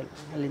ಅಂತೇಳಿ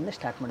ಅಲ್ಲಿಂದ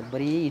ಸ್ಟಾರ್ಟ್ ಮಾಡಿದ್ದು.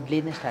 ಬರೀ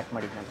ಇಡ್ಲಿನೇ ಸ್ಟಾರ್ಟ್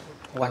ಮಾಡಿದ್ದು ನಾನು,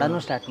 ವಡನೂ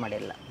ಸ್ಟಾರ್ಟ್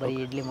ಮಾಡಿಲ್ಲ, ಬರೀ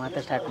ಇಡ್ಲಿ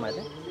ಮಾತ್ರ ಸ್ಟಾರ್ಟ್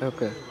ಮಾಡಿದೆ.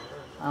 ಓಕೆ.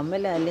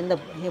 ಆಮೇಲೆ ಅಲ್ಲಿಂದ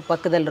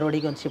ಪಕ್ಕದಲ್ಲಿ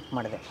ರೋಡಿಗೆ ಒಂದು ಶಿಫ್ಟ್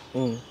ಮಾಡಿದೆ.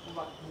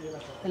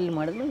 ಅಲ್ಲಿ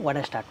ಮಾಡಿದ್ಮೇಲೆ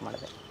ವಡೆ ಸ್ಟಾರ್ಟ್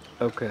ಮಾಡಿದೆ.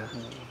 ಓಕೆ.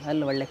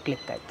 ಅಲ್ಲಿ ಒಳ್ಳೆ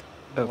ಕ್ಲಿಕ್ ಆಯಿತು,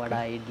 ವಡೆ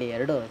ಇಡ್ಲಿ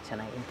ಎರಡೂ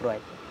ಚೆನ್ನಾಗಿ ಇಂಪ್ರೂವ್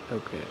ಆಯಿತು.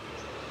 ಓಕೆ.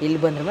 ಇಲ್ಲಿ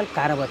ಬಂದ್ರ ಮೇಲೆ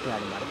ಖಾರ ಬಾತ್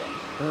ಆ್ಯಡ್ ಮಾಡಿದೆ.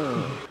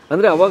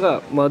 ಅಂದರೆ ಅವಾಗ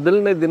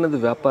ಮೊದಲನೇ ದಿನದ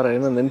ವ್ಯಾಪಾರ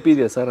ಏನೋ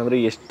ನೆನಪಿದೆಯಾ ಸರ್? ಅಂದರೆ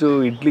ಎಷ್ಟು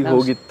ಇಡ್ಲಿ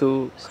ಹೋಗಿತ್ತು?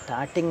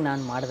 ಸ್ಟಾರ್ಟಿಂಗ್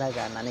ನಾನು ಮಾಡಿದಾಗ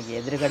ನನಗೆ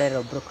ಎದುರುಗಡೆ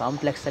ಒಬ್ಬರು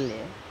ಕಾಂಪ್ಲೆಕ್ಸಲ್ಲಿ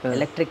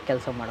ಎಲೆಕ್ಟ್ರಿಕ್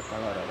ಕೆಲಸ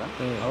ಮಾಡ್ಕೊಳ್ಳೋರು,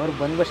 ಅವ್ರು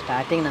ಬಂದ್ಬಿಟ್ಟು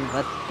ಸ್ಟಾರ್ಟಿಂಗ್ ನಾನು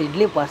 10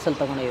 ಇಡ್ಲಿ ಪಾರ್ಸಲ್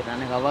ತೊಗೊಂಡೋಗಿದ್ರು.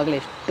 ನನಗೆ ಅವಾಗಲೇ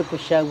ಎಷ್ಟು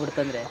ಖುಷಿ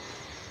ಆಗ್ಬಿಡ್ತಂದರೆ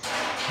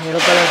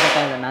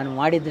ಹೇಳ್ಕೊಳ್ಳೋಕ್ಕಾಗಲ್ಲ. ನಾನು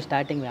ಮಾಡಿದ್ದು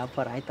ಸ್ಟಾರ್ಟಿಂಗ್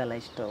ವ್ಯಾಪಾರ ಆಯ್ತಲ್ಲ,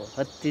 ಇಷ್ಟು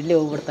 10 ಇಡ್ಲಿ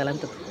ಹೋಗ್ಬಿಡ್ತಲ್ಲ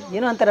ಅಂತ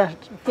ಏನೋ ಒಂಥರ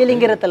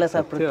ಫೀಲಿಂಗ್ ಇರುತ್ತಲ್ಲ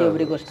ಸರ್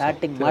ಪ್ರತಿಯೊಬ್ಬರಿಗೂ.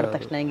 ಸ್ಟಾರ್ಟಿಂಗ್ ಮಾಡಿದ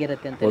ತಕ್ಷಣ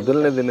ಹೆಂಗಿರುತ್ತೆ ಅಂತ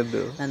ಮೊದಲನೇ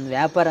ದಿನದ್ದು ನನ್ನ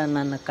ವ್ಯಾಪಾರ.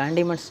 ನನ್ನ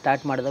ಕಾಂಡಿಮೆಂಟ್ಸ್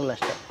ಸ್ಟಾರ್ಟ್ ಮಾಡಿದಾಗಲೂ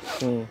ಅಷ್ಟೇ,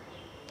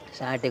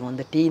 ಸ್ಟಾರ್ಟಿಂಗ್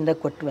ಒಂದು ಟೀಯಿಂದ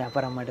ಕೊಟ್ಟು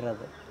ವ್ಯಾಪಾರ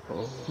ಮಾಡಿರೋದು.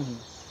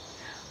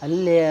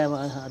 ಅಲ್ಲೇ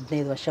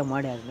 15 ವರ್ಷ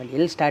ಮಾಡಿ ಆದಮೇಲೆ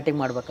ಎಲ್ಲಿ ಸ್ಟಾರ್ಟಿಂಗ್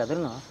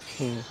ಮಾಡ್ಬೇಕಾದ್ರೂ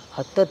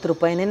 10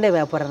 ರೂಪಾಯಿನಿಂದ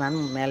ವ್ಯಾಪಾರ ನಾನು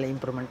ಮೇಲೆ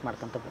ಇಂಪ್ರೂವ್ಮೆಂಟ್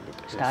ಮಾಡ್ಕೊತ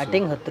ಬಂದಿದ್ದೆ.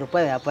 ಸ್ಟಾರ್ಟಿಂಗ್ 10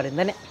 ರೂಪಾಯಿ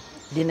ವ್ಯಾಪಾರದಿಂದನೇ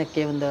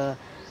ದಿನಕ್ಕೆ ಒಂದು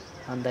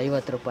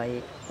 50 ರೂಪಾಯಿ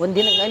ಒಂದು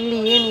ದಿನಕ್ಕೆ. ಅಲ್ಲಿ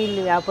ಏನು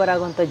ಇಲ್ಲಿ ವ್ಯಾಪಾರ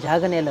ಆಗುವಂಥ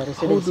ಜಾಗನೇ ಇಲ್ಲ,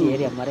 ರೆಸಿಡೆನ್ಸಿ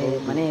ಏರಿಯಾ,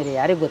 ಮನೆ ಏರಿಯಾ,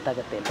 ಯಾರಿಗೂ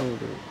ಗೊತ್ತಾಗುತ್ತೆ ಇಲ್ಲ.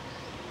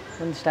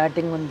 ಒಂದು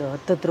ಸ್ಟಾರ್ಟಿಂಗ್ ಒಂದು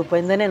 10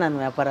 ರೂಪಾಯಿಂದನೇ ನಾನು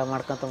ವ್ಯಾಪಾರ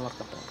ಮಾಡ್ಕೊತ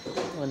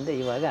ಒಂದು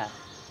ಇವಾಗ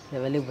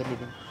ಲೆವೆಲಿಗೆ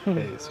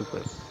ಬಂದಿದ್ದೀನಿ.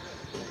 ಸೂಪರ್.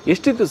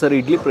 ಎಷ್ಟಿತ್ತು ಸರ್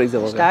ಇಡ್ಲಿ ಪ್ರೈಸ್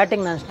ಅವಾಗ?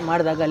 ಸ್ಟಾರ್ಟಿಂಗ್ ನಾನು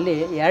ಮಾಡಿದಾಗ ಅಲ್ಲಿ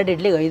 2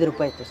 ಇಡ್ಲಿಗೆ 5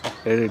 ರೂಪಾಯಿ ಇತ್ತು ಸರ್.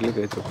 2 ಇಡ್ಲಿಗೆ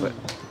 5 ರೂಪಾಯಿ?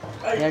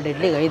 2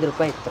 ಇಡ್ಲಿಗೆ 5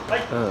 ರೂಪಾಯಿ ಇತ್ತು.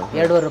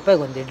 2.5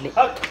 ರೂಪಾಯಿಗೆ ಒಂದು ಇಡ್ಲಿ.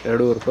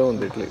 2.5 ರೂಪಾಯಿ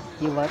ಒಂದು ಇಡ್ಲಿ.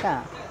 ಇವಾಗ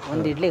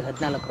ಒಂದು ಇಡ್ಲಿಗೆ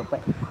 14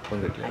 ರೂಪಾಯಿ.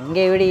 ಒಂದು ಇಡ್ಲಿ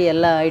ಹಂಗೆ ಬಿಡಿ,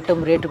 ಎಲ್ಲ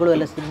ಐಟಮ್ ರೇಟ್ಗಳು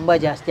ಎಲ್ಲ ತುಂಬ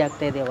ಜಾಸ್ತಿ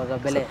ಆಗ್ತಾಯಿದೆ ಇವಾಗ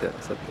ಬೆಲೆ.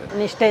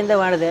 ನಿಷ್ಠೆಯಿಂದ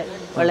ಮಾಡಿದೆ,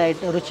 ಒಳ್ಳೆ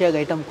ರುಚಿಯಾಗಿ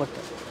ಐಟಮ್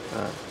ಕೊಟ್ಟು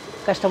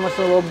ಕಸ್ಟಮರ್ಸ್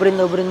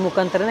ಒಬ್ಬರಿಂದ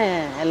ಮುಖಾಂತರನೇ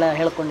ಎಲ್ಲ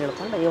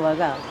ಹೇಳ್ಕೊಂಡು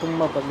ಇವಾಗ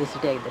ತುಂಬ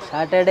ಪಬ್ಲಿಸಿಟಿ ಆಗಿದೆ.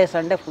 ಸ್ಯಾಟರ್ಡೆ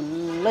ಸಂಡೇ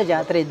ಫುಲ್ಲು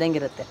ಜಾತ್ರೆ ಇದ್ದಂಗೆ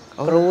ಇರುತ್ತೆ,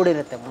 ಕ್ರೌಡ್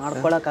ಇರುತ್ತೆ,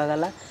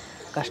 ಮಾಡ್ಕೊಳಕ್ಕಾಗಲ್ಲ.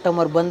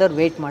 ಕಸ್ಟಮರ್ ಬಂದವ್ರು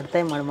ವೆಯ್ಟ್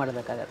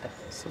ಮಾಡಬೇಕಾಗತ್ತೆ.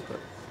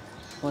 ಸೂಪರ್.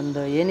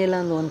 ಒಂದು ಏನಿಲ್ಲ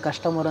ಒಂದು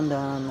ಕಸ್ಟಮರ್ ಒಂದು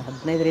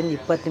 15ರಿಂದ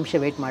 20 ನಿಮಿಷ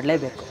ವೆಯ್ಟ್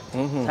ಮಾಡಲೇಬೇಕು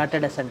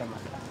ಸ್ಯಾಟರ್ಡೆ ಸಂಡೇ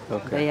ಮಾತ್ರ.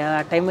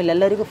 ಆ ಟೈಮಲ್ಲಿ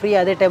ಎಲ್ಲರಿಗೂ ಫ್ರೀ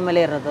ಅದೇ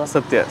ಟೈಮಲ್ಲೇ ಇರೋದು.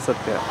 ಸತ್ಯ.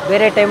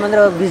 ಬೇರೆ ಟೈಮ್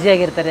ಅಂದರೆ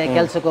ಬ್ಯುಸಿಯಾಗಿರ್ತಾರೆ,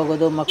 ಕೆಲ್ಸಕ್ಕೆ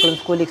ಹೋಗೋದು, ಮಕ್ಕಳನ್ನ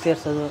ಸ್ಕೂಲಿಗೆ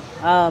ಸೇರಿಸೋದು,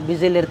 ಆ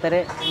ಬ್ಯುಸಿಲಿರ್ತಾರೆ,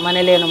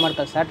 ಮನೇಲಿ ಏನೋ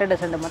ಮಾಡ್ತಾರೆ. ಸ್ಯಾಟರ್ಡೆ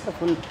ಸಂಡೇ ಮಾತ್ರ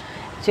ಫುಲ್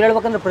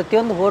ಹೇಳ್ಬೇಕಂದ್ರೆ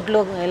ಪ್ರತಿಯೊಂದು ಹೋಟ್ಲು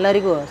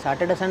ಎಲ್ಲರಿಗೂ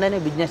ಸ್ಯಾಟರ್ಡೆ ಸಂಡೇನೇ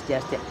ಬಿಸ್ನೆಸ್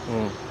ಜಾಸ್ತಿ.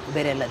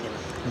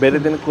 ಬೇರೆ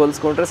ದಿನಕ್ಕೆ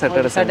ಹೋಲಿಸ್ಕೊಂಡ್ರೆ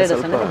ಸ್ಯಾಟರ್ಡೆ ಸಂಡೇ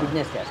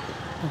ಬಿಸ್ನೆಸ್ ಜಾಸ್ತಿ.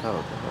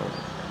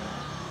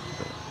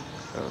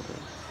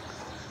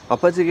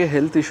 ಅಪ್ಪಾಜಿಗೆ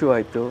ಹೆಲ್ತ್ ಇಶ್ಯೂ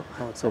ಆಯಿತು,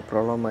 ಸೊ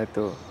ಪ್ರಾಬ್ಲಮ್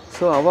ಆಯಿತು.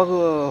 ಸೊ ಅವಾಗ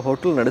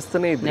ಹೋಟ್ಲ್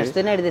ನಡೆಸ್ತಾನೆ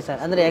ಹಿಡಿದೆ ಸರ್.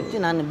 ಅಂದರೆ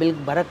ಆ್ಯಕ್ಚುಲಿ ನಾನು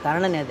ಬಿಲ್ಗೆ ಬರೋಕ್ಕೆ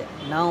ಕಾರಣನೇ ಅದೇ.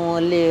 ನಾವು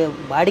ಅಲ್ಲಿ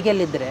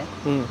ಬಾಡಿಗೆಯಲ್ಲಿದ್ದರೆ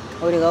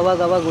ಅವ್ರಿಗೆ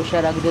ಅವಾಗ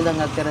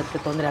ಹುಷಾರಾಗದಿಲ್ದಂಗೆ ಆಗ್ತಿರುತ್ತೆ,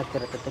 ತೊಂದರೆ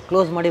ಆಗ್ತಿರುತ್ತೆ,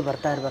 ಕ್ಲೋಸ್ ಮಾಡಿ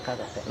ಬರ್ತಾ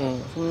ಇರಬೇಕಾಗತ್ತೆ.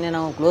 ಸುಮ್ಮನೆ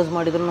ನಾವು ಕ್ಲೋಸ್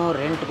ಮಾಡಿದ್ರು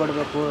ರೆಂಟ್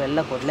ಕೊಡಬೇಕು, ಎಲ್ಲ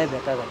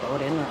ಕೊಡಲೇಬೇಕಾಗತ್ತೆ.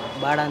 ಅವ್ರೇನು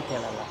ಬೇಡ ಅಂತ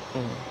ಹೇಳಲ್ಲ.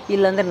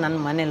 ಇಲ್ಲಾಂದರೆ ನನ್ನ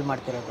ಮನೇಲಿ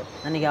ಮಾಡ್ತಿರೋದು,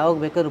 ನನಗೆ ಯಾವಾಗ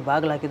ಬೇಕಾದ್ರೂ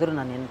ಬಾಗಿಲು ಹಾಕಿದ್ರು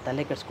ನಾನು ಏನು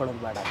ತಲೆ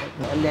ಕೆಡ್ಸ್ಕೊಳ್ಳೋದು ಬೇಡ.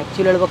 ಅಲ್ಲಿ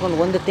ಆ್ಯಕ್ಚುಲಿ ಹೇಳ್ಬೇಕು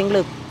ಒಂದು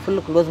ತಿಂಗಳು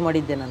ಫುಲ್ ಕ್ಲೋಸ್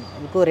ಮಾಡಿದ್ದೆ ನಾನು,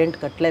 ಅದಕ್ಕೂ ರೆಂಟ್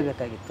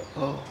ಕಟ್ಟಲೇಬೇಕಾಗಿತ್ತು.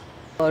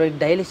 ಅವ್ರಿಗೆ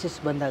ಡಯಾಲಿಸಿಸ್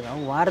ಬಂದಾಗ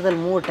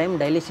ವಾರದಲ್ಲಿ 3 ಟೈಮ್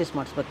ಡಯಾಲಿಸಿಸ್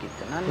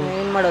ಮಾಡಿಸ್ಬೇಕಿತ್ತು. ನಾನು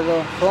ಏನು ಮಾಡೋದು,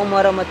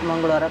 ಸೋಮವಾರ ಮತ್ತು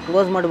ಮಂಗಳವಾರ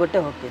ಕ್ಲೋಸ್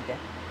ಮಾಡಿಬಿಟ್ಟೆ ಹೋಗ್ತಿದ್ದೆ.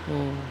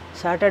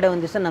 ಸಾಟರ್ಡೆ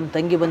ಒಂದು ದಿವಸ ನಮ್ಮ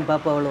ತಂಗಿ ಬಂದು,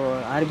 ಪಾಪ ಅವಳು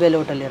RBL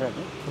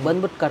ಹೋಟೆಲಿರೋದು,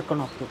 ಬಂದ್ಬಿಟ್ಟು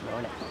ಕರ್ಕೊಂಡು ಹೋಗ್ತಿದ್ಲು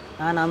ಅವಳೆ.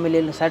 ನಾನು ಆಮೇಲೆ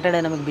ಇಲ್ಲಿ ಸಾಟರ್ಡೆ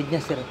ನಮಗೆ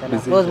ಬಿಸ್ನೆಸ್ ಇರುತ್ತಲ್ಲ,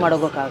 ಕ್ಲೋಸ್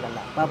ಮಾಡೋಗೋಕ್ಕಾಗಲ್ಲ.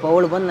 ಪಾಪ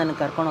ಅವಳು ಬಂದು ನನಗೆ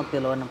ಕರ್ಕೊಂಡು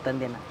ಹೋಗ್ತಿಲ್ವ ನಮ್ಮ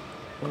ತಂದೆನ.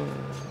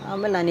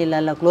 ಆಮೇಲೆ ನಾನು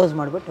ಇಲ್ಲೆಲ್ಲ ಕ್ಲೋಸ್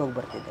ಮಾಡಿಬಿಟ್ಟು ಹೋಗಿ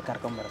ಬರ್ತಿದ್ದೆ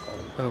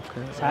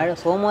ಕರ್ಕೊಂಬರಕ್ಕೆ.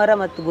 ಸೋಮವಾರ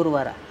ಮತ್ತು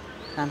ಗುರುವಾರ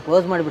ನಾನು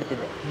ಕ್ಲೋಸ್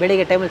ಮಾಡಿಬಿಡ್ತಿದ್ದೆ.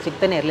 ಬೆಳಿಗ್ಗೆ ಟೈಮಲ್ಲಿ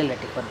ಸಿಗ್ತಾನೆ ಇರಲಿಲ್ಲ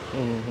ಟಿಫನ್.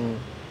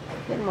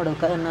 ಏನು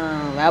ಮಾಡೋದು,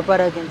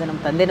 ವ್ಯಾಪಾರಕ್ಕಿಂತ ನಮ್ಮ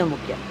ತಂದೆನೇ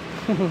ಮುಖ್ಯ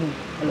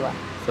ಅಲ್ವಾ?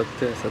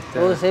 ಸತ್ಯ ಸತ್ಯ.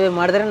 ಅವ್ರು ಸೇವೆ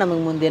ಮಾಡಿದ್ರೆ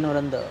ನಮಗೆ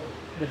ಮುಂದೇನೋರೊಂದು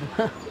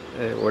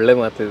ಒಳ್ಳೆ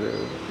ಮಾತಿದೆ.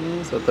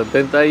 ಸೊ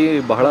ತಂದೆ ತಾಯಿ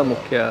ಬಹಳ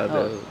ಮುಖ್ಯ. ಅದು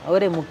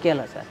ಅವರೇ ಮುಖ್ಯ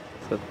ಅಲ್ಲ ಸರ್?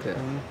 ಸತ್ಯ.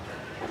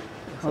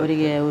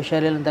 ಅವರಿಗೆ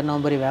ಹುಷಾರಿಲ್ಲ ಅಂತ ನಾವು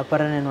ಬರೀ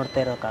ವ್ಯಾಪಾರನೇ ನೋಡ್ತಾ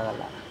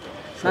ಇರೋಕ್ಕಾಗಲ್ಲ.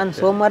 ನಾನು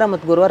ಸೋಮವಾರ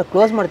ಮತ್ತು ಗುರುವಾರ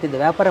ಕ್ಲೋಸ್ ಮಾಡ್ತಿದ್ದೆ,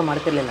 ವ್ಯಾಪಾರ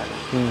ಮಾಡ್ತಿರ್ಲಿಲ್ಲ ನಾನು.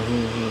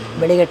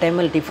 ಬೆಳಿಗ್ಗೆ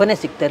ಟೈಮಲ್ಲಿ ಟಿಫನೇ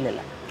ಸಿಗ್ತಾ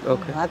ಇರಲಿಲ್ಲ.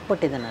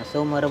 ಹಾಕ್ಬಿಟ್ಟಿದ್ದೆ ನಾನು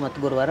ಸೋಮವಾರ ಮತ್ತು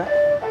ಗುರುವಾರ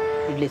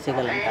ಇಡ್ಲಿ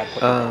ಸಿಗಲ್ಲ ಅಂತ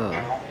ಹಾಕ್ಬಿಟ್ಟು.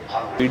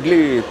 ಇಡ್ಲಿ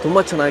ತುಂಬ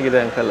ಚೆನ್ನಾಗಿದೆ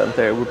ಅಂಕಲ್ ಅಂತ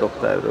ಹೇಳ್ಬಿಟ್ಟು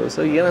ಹೋಗ್ತಾ ಇದ್ರು.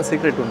 ಸೊ ಏನೋ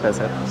ಸೀಕ್ರೆಟ್ ಉಂಟಾ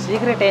ಸರ್?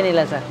 ಸೀಕ್ರೆಟ್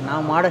ಏನಿಲ್ಲ ಸರ್,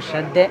 ನಾವು ಮಾಡೋ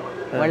ಶ್ರದ್ಧೆ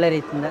ಒಳ್ಳೆ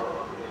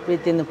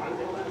ರೀತಿಯಿಂದ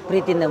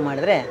ಪ್ರೀತಿಯಿಂದ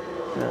ಮಾಡಿದ್ರೆ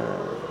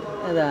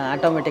ಅದು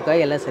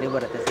ಆಟೋಮೆಟಿಕ್ಕಾಗಿ ಎಲ್ಲ ಸರಿ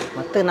ಬರುತ್ತೆ ಸರ್.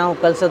 ಮತ್ತು ನಾವು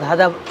ಕಲಿಸೋದು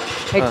ಹದ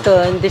ಹಿಟ್ಟು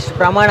ಇಂತಿಷ್ಟು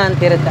ಪ್ರಮಾಣ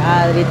ಅಂತ ಇರುತ್ತೆ, ಆ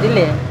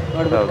ರೀತಿಯಲ್ಲಿ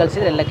ನೋಡ್ಬಿಟ್ಟು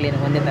ಕಲಿಸಿದ್ರೆ ಎಲ್ಲ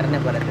ಕ್ಲೀನಾಗಿ ಒಂದೇ ಥರನೇ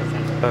ಬರುತ್ತೆ ಸರ್.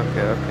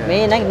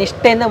 ಮೇಯ್ನಾಗಿ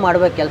ನಿಷ್ಠೆಯಿಂದ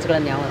ಮಾಡ್ಬೇಕು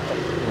ಕೆಲಸಗಳನ್ನ. ಯಾವತ್ತು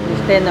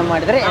ನಿಷ್ಠೆಯಿಂದ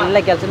ಮಾಡಿದ್ರೆ ಎಲ್ಲ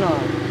ಕೆಲಸನೂ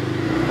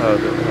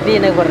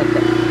ಕ್ಲೀನಾಗಿ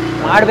ಬರುತ್ತೆ.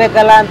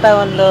 ಮಾಡಬೇಕಲ್ಲ ಅಂತ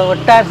ಒಂದು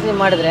ಒಟ್ಟಾರಿಸಿ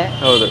ಮಾಡಿದ್ರೆ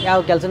ಯಾವ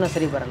ಕೆಲಸನೂ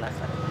ಸರಿ ಬರಲ್ಲ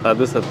ಸರ್.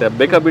 ಅದು ಸತ್ಯ.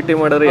 ಬೇಕಾಬಿಟ್ಟಿ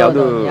ಮಾಡಿದ್ರೆ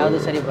ಯಾವುದು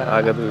ಸರಿ ಬರಲ್ಲ.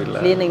 ಆಗೋದು ಇಲ್ಲ.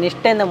 ಕ್ಲೀನಾಗಿ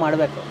ನಿಷ್ಠೆಯಿಂದ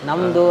ಮಾಡಬೇಕು,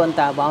 ನಮ್ಮದು ಅಂತ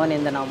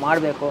ಭಾವನೆಯಿಂದ ನಾವು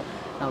ಮಾಡಬೇಕು,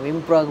 ನಾವು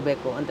ಇಂಪ್ರೂವ್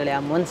ಆಗಬೇಕು ಅಂತೇಳಿ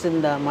ಆ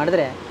ಮನಸ್ಸಿಂದ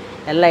ಮಾಡಿದ್ರೆ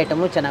ಎಲ್ಲ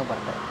ಐಟಮು ಚೆನ್ನಾಗಿ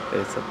ಬರ್ತವೆ.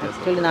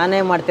 ಆ್ಯಕ್ಚುಲಿ ನಾನೇ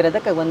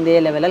ಮಾಡ್ತಿರೋದಕ್ಕೆ ಒಂದೇ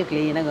ಲೆವೆಲಲ್ಲಿ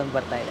ಕ್ಲೀನಾಗಿ ಒಂದು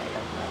ಬರ್ತಾ ಇದೆ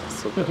ಐಟಮ್.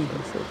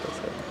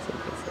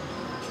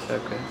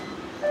 ಓಕೆ.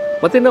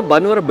 ಮತ್ತೆ ಇನ್ನು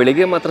ಭಾನುವಾರ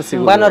ಬೆಳಿಗ್ಗೆ ಮಾತ್ರ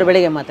ಸಿಗೋದು? ಭಾನುವಾರ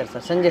ಬೆಳಿಗ್ಗೆ ಮಾತ್ರ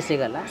ಸರ್, ಸಂಜೆ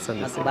ಸಿಗಲ್ಲ.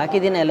 ಮತ್ತು ಬಾಕಿ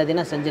ದಿನ ಎಲ್ಲ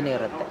ದಿನ ಸಂಜೆನೇ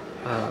ಇರುತ್ತೆ.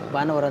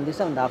 ಭಾನುವಾರ ಒಂದು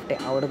ದಿವಸ ಒಂದು ಹಾಫ್ ಡೇ,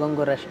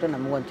 ಹುಡುಗಂಗೂ ರೆಸ್ಟ್,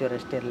 ನಮಗೊಂಚೂರು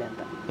ರೆಸ್ಟ್ ಇರಲಿ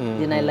ಅಂತ.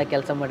 ದಿನ ಎಲ್ಲ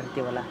ಕೆಲಸ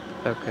ಮಾಡಿರ್ತೀವಲ್ಲ.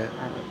 ಓಕೆ.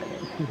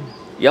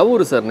 ಯಾವ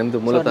ಊರು ಸರ್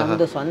ನಿಮ್ಮದು ಮೂಲತಃ?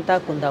 ನಮ್ಮದು ಸ್ವಂತ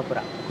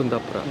ಕುಂದಾಪುರ.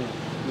 ಕುಂದಾಪುರ.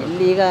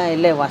 ಇಲ್ಲಿ ಈಗ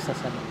ಇಲ್ಲೇ ವಾಸ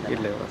ಸರ್.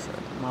 ಇಲ್ಲೇ ವಾಸ.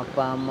 ನಮ್ಮ ಅಪ್ಪ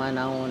ಅಮ್ಮ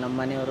ನಾವು ನಮ್ಮ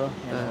ಮನೆಯವರು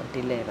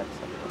ಇಲ್ಲೇ ಇರೋದು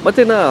ಸರ್.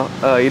 ಮತ್ತೆ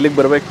ಇಲ್ಲಿಗೆ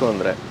ಬರಬೇಕು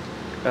ಅಂದರೆ,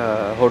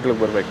 ಹೋಟ್ಲಿಗೆ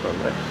ಬರಬೇಕು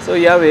ಅಂದರೆ, ಸೊ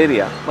ಯಾವ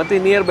ಏರಿಯಾ ಮತ್ತು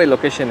ನಿಯರ್ ಬೈ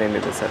ಲೊಕೇಶನ್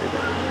ಏನಿದೆ ಸರ್?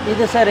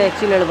 ಇದು ಸರ್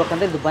ಆ್ಯಕ್ಚುಲಿ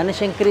ಹೇಳ್ಬೇಕಂದ್ರೆ ಇದು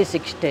Banashankari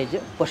 6 stage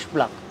first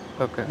block,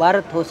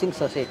 Bharat housing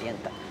society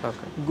ಅಂತ.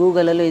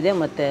 ಗೂಗಲಲ್ಲೂ ಇದೆ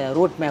ಮತ್ತು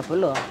ರೂಟ್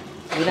ಮ್ಯಾಪಲ್ಲೂ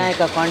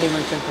ವಿನಾಯಕ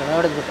ಕಾಂಡಿಮೆಂಟ್ಸ್ ಅಂತ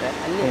ನೋಡಿದ್ಬಿಟ್ರೆ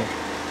ಅಲ್ಲಿ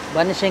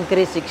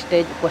Banashankari 6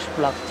 stage first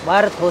block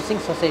Bharat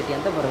housing society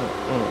ಅಂತ ಬರೋದು.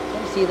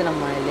 ಸೀದಾ ನಮ್ಮ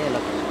ಮನೆಯಲ್ಲೇ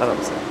ಲೊಕೇಶನ್.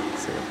 ಆರಾಮ್ sir.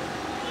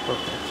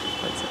 Okay,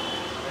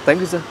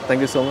 thank you sir.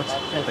 Thank you so much.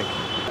 Thank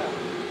you.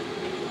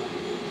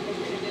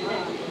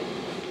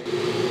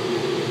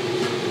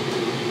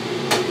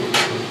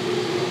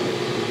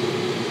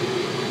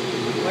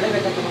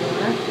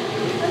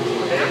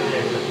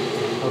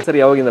 Sir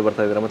ಯಾವಾಗಿಂದ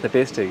ಬರ್ತಾ ಇದ್ದೀರಾ ಮತ್ತು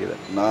ಟೇಸ್ಟ್ ಹೇಗಿದೆ?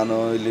 ನಾನು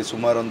ಇಲ್ಲಿ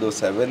ಸುಮಾರು ಒಂದು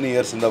 7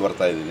 ಇಯರ್ಸಿಂದ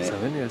ಬರ್ತಾ ಇದ್ದೀನಿ.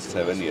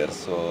 7 ಇಯರ್ಸ್.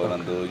 ಸೊ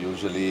ನಂದು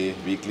ಯೂಶ್ವಲಿ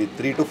ವೀಕ್ಲಿ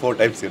 3 to 4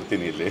 ಟೈಮ್ಸ್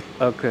ಇರ್ತೀನಿ ಇಲ್ಲಿ.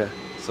 ಓಕೆ.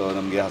 ಸೊ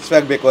ನಮಗೆ ಹಸಿವೆ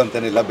ಆಗಬೇಕು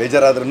ಅಂತೇನಿಲ್ಲ,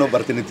 ಬೇಜಾರಾದ್ರೂ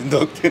ಬರ್ತೀನಿ, ತಿಂದು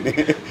ಹೋಗ್ತೀನಿ.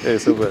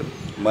 ಸೂಪರ್.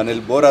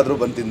 ಮನೇಲಿ ಬೋರ್ ಆದರೂ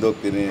ಬಂದು ತಿಂದು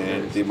ಹೋಗ್ತೀನಿ.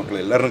 ಹೆಂಡತಿ ಮಕ್ಕಳು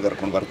ಎಲ್ಲರನ್ನೂ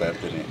ಕರ್ಕೊಂಡು ಬರ್ತಾ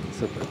ಇರ್ತೀನಿ.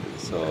 Super.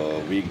 So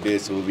weak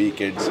days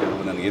weekends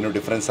ನನಗೇನು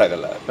ಡಿಫ್ರೆನ್ಸ್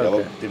ಆಗಲ್ಲ,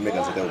 ಯಾವಾಗ ತಿನ್ಬೇಕು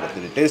ಅನ್ಸುತ್ತೆ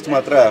ಬರ್ತೀನಿ. ಟೇಸ್ಟ್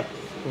ಮಾತ್ರ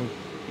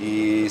ಈ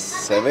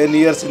 7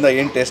 ಇಯರ್ಸಿಂದ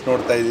ಏನು ಟೇಸ್ಟ್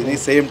ನೋಡ್ತಾ ಇದ್ದೀನಿ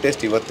ಸೇಮ್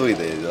ಟೇಸ್ಟ್ ಇವತ್ತೂ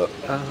ಇದೆ. ಇದು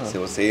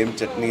same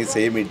chutney,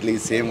 same idli,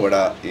 same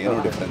vada, ಏನೂ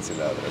ಡಿಫ್ರೆನ್ಸ್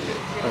ಇಲ್ಲ ಅದರಲ್ಲಿ.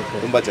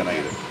 ತುಂಬ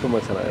ಚೆನ್ನಾಗಿದೆ. ತುಂಬ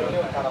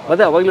ಚೆನ್ನಾಗಿದೆ.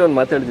 ಮತ್ತು ಅವಾಗಲೇ ಒಂದು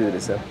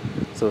ಮಾತಾಡ್ತಿದ್ರಿ ಸರ್,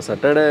 ಸೊ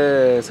ಸ್ಯಾಟರ್ಡೇ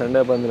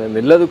ಸಂಡೇ ಬಂದರೆ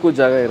ನಿಲ್ಲೋದಕ್ಕೂ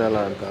ಜಾಗ ಇರಲ್ಲ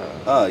ಅಂತ.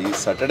 ಈ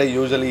ಸ್ಯಾಟರ್ಡೇ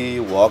ಯೂಶಲಿ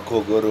ವಾಕ್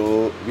ಹೋಗೋರು,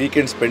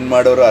 ವೀಕೆಂಡ್ ಸ್ಪೆಂಡ್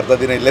ಮಾಡೋರು ಅರ್ಧ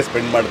ದಿನ ಇಲ್ಲೇ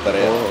ಸ್ಪೆಂಡ್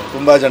ಮಾಡ್ತಾರೆ.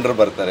 ತುಂಬ ಜನರು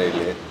ಬರ್ತಾರೆ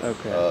ಇಲ್ಲಿ.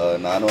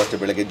 ನಾನು ಅಷ್ಟೇ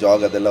ಬೆಳಗ್ಗೆ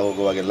ಜಾಗ್ ಅದೆಲ್ಲ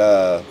ಹೋಗುವಾಗೆಲ್ಲ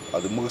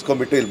ಅದು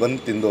ಮುಗಿಸ್ಕೊಂಡ್ಬಿಟ್ಟು ಇಲ್ಲಿ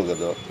ಬಂದು ತಿಂದು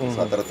ಹೋಗೋದು. ಸೊ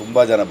ಆ ಥರ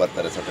ತುಂಬ ಜನ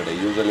ಬರ್ತಾರೆ ಸ್ಯಾಟರ್ಡೇ.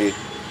 ಯೂಶಲಿ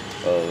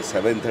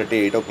 7:30,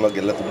 8 o'clock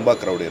ಎಲ್ಲ ತುಂಬ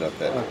ಕ್ರೌಡ್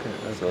ಇರುತ್ತೆ.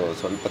 ಸೊ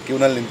ಸ್ವಲ್ಪ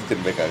ಕ್ಯೂನಲ್ಲಿ ನಿಂತು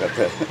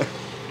ತಿನ್ನಬೇಕಾಗತ್ತೆ.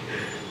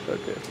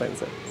 Okay, fine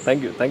sir.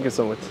 Thank you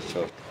so much.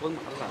 Sure.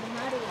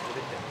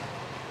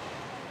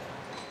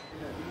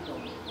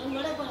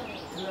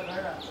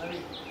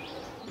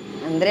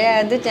 ಅಂದರೆ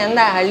ಅದು ಚಂದ,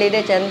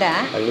 ಹಳ್ಳಿದೇ ಚಂದ.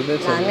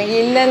 ನನಗೆ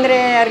ಇಲ್ಲಂದರೆ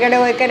ಹೊರಗಡೆ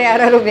ಹೋಗ್ತಾರೆ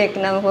ಯಾರು ಬೇಕು,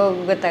 ನಮ್ಗೆ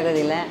ಹೋಗಿ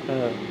ಗೊತ್ತಾಗೋದಿಲ್ಲ.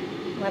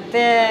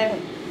 ಮತ್ತು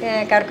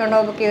ಕರ್ಕೊಂಡು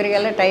ಹೋಗ್ಬೇಕು,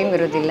 ಇವರಿಗೆಲ್ಲ ಟೈಮ್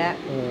ಇರೋದಿಲ್ಲ.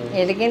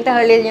 ಇದಕ್ಕಿಂತ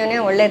ಹಳ್ಳಿ ಜೀವನ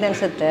ಒಳ್ಳೇದು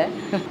ಅನಿಸುತ್ತೆ.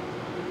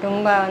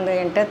 ತುಂಬ ಒಂದು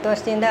 8-10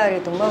 ವರ್ಷದಿಂದ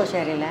ಅವ್ರಿಗೆ ತುಂಬ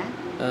ಹುಷಾರಿಲ್ಲ.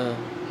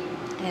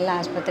 ಎಲ್ಲ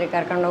ಆಸ್ಪತ್ರೆಗೆ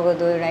ಕರ್ಕೊಂಡು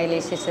ಹೋಗೋದು,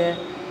 ಡಯಾಲಿಸಿಸ್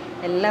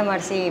ಎಲ್ಲ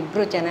ಮಾಡಿಸಿ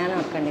ಇಬ್ಬರು ಚೆನ್ನಾಗಿ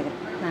ನೋಡ್ಕೊಂಡಿದ್ರು.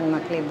 ನನ್ನ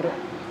ಮಕ್ಕಳಿಬ್ಬರು.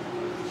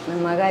 ನನ್ನ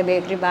ಮಗ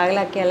ಬೇಕ್ರಿ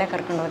ಬಾಗ್ಲಕ್ಕಿ ಎಲ್ಲ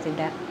ಕರ್ಕೊಂಡು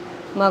ಹೋಗ್ತಿದ್ದ.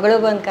 ಮಗಳು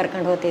ಬಂದು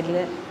ಕರ್ಕೊಂಡು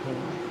ಹೋಗ್ತಿದ್ಲು.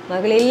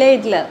 ಮಗಳು ಇಲ್ಲೇ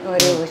ಇದ್ಲು,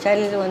 ಅವ್ರಿಗೆ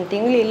ಹುಷಾರಿಲ್ಲ. 1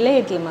 ತಿಂಗಳು ಇಲ್ಲೇ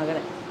ಇದ್ಲು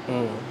ಮಗಳು.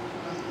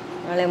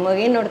 ಅವಳೆ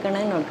ಮಗಿನ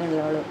ನೋಡ್ಕೊಂಡ್ಲು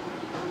ಅವಳು.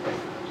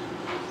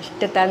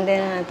 ಇಷ್ಟು ತಂದೆ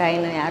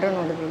ತಾಯಿನ ಯಾರೂ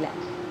ನೋಡೋದಿಲ್ಲ,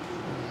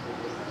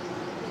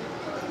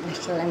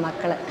 ಅಷ್ಟೊಳ್ಳೆ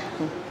ಮಕ್ಕಳು.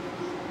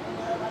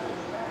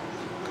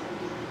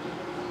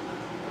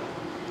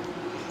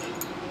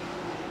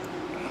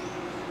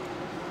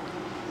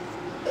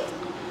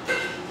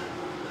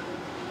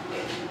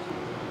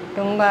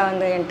 ತುಂಬ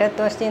ಒಂದು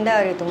 8-10 ವರ್ಷದಿಂದ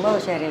ಅವ್ರಿಗೆ ತುಂಬ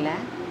ಹುಷಾರಿಲ್ಲ.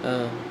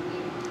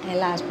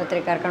 ಎಲ್ಲ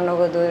ಆಸ್ಪತ್ರೆಗೆ ಕರ್ಕೊಂಡು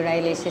ಹೋಗೋದು,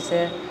 ಡಯಾಲಿಸಿಸ್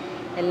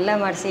ಎಲ್ಲ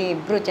ಮಾಡಿಸಿ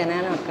ಇಬ್ಬರು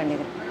ಚೆನ್ನಾಗಿ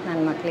ನೋಡ್ಕೊಂಡಿದ್ರು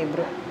ನನ್ನ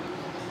ಮಕ್ಕಳಿಬ್ಬರು.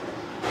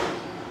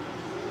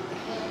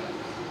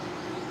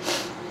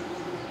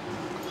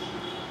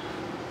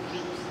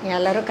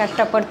 ಎಲ್ಲರೂ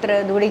ಕಷ್ಟಪಡ್ತಾರೆ,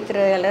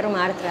 ದುಡಿತಾರೆ, ಎಲ್ಲರೂ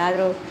ಮಾಡ್ತಾರೆ.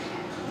 ಆದರೂ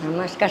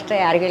ನಮ್ಮಷ್ಟು ಕಷ್ಟ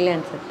ಯಾರಿಗಿಲ್ಲ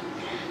ಅನ್ಸುತ್ತೆ.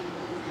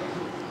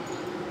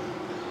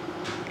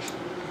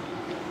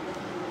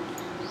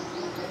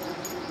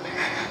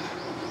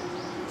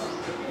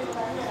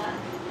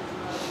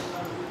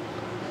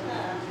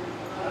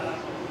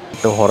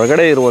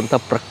 ಹೊರಗಡೆ ಇರುವಂಥ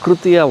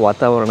ಪ್ರಕೃತಿಯ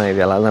ವಾತಾವರಣ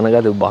ಇದೆಯಲ್ಲ,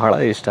 ನನಗದು ಬಹಳ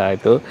ಇಷ್ಟ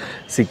ಆಯಿತು.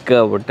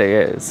 ಸಿಕ್ಕಾಬಟ್ಟೆ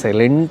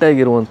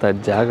ಸೈಲೆಂಟಾಗಿರುವಂಥ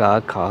ಜಾಗ,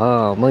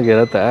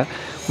 ಕಾಮಾಗಿರುತ್ತೆ.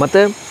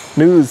 ಮತ್ತು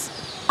ನೀವು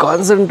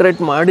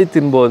ಕಾನ್ಸಂಟ್ರೇಟ್ ಮಾಡಿ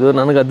ತಿನ್ಬೋದು.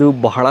 ನನಗದು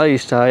ಬಹಳ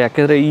ಇಷ್ಟ.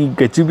 ಯಾಕೆಂದರೆ ಈ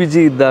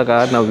ಗಜಿಬಿಜಿ ಇದ್ದಾಗ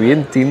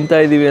ನಾವೇನು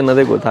ತಿಂತಾಯಿದ್ದೀವಿ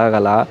ಅನ್ನೋದೇ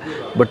ಗೊತ್ತಾಗಲ್ಲ.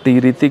 ಬಟ್ ಈ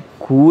ರೀತಿ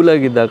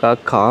ಕೂಲಾಗಿದ್ದಾಗ,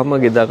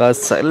 ಕಾಮಾಗಿದ್ದಾಗ,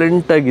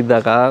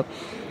 ಸೈಲೆಂಟಾಗಿದ್ದಾಗ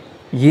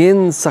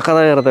ಏನು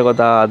ಸಖತ್ತಾಗಿರುತ್ತೆ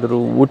ಗೊತ್ತಾ. ಅದ್ರ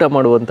ಊಟ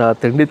ಮಾಡುವಂಥ,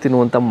 ತಿಂಡಿ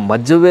ತಿನ್ನುವಂಥ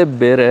ಮಜವೇ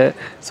ಬೇರೆ.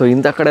 ಸೊ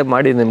ಇಂಥ ಕಡೆ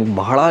ಮಾಡಿ ನನಗೆ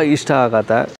ಬಹಳ ಇಷ್ಟ ಆಗತ್ತೆ.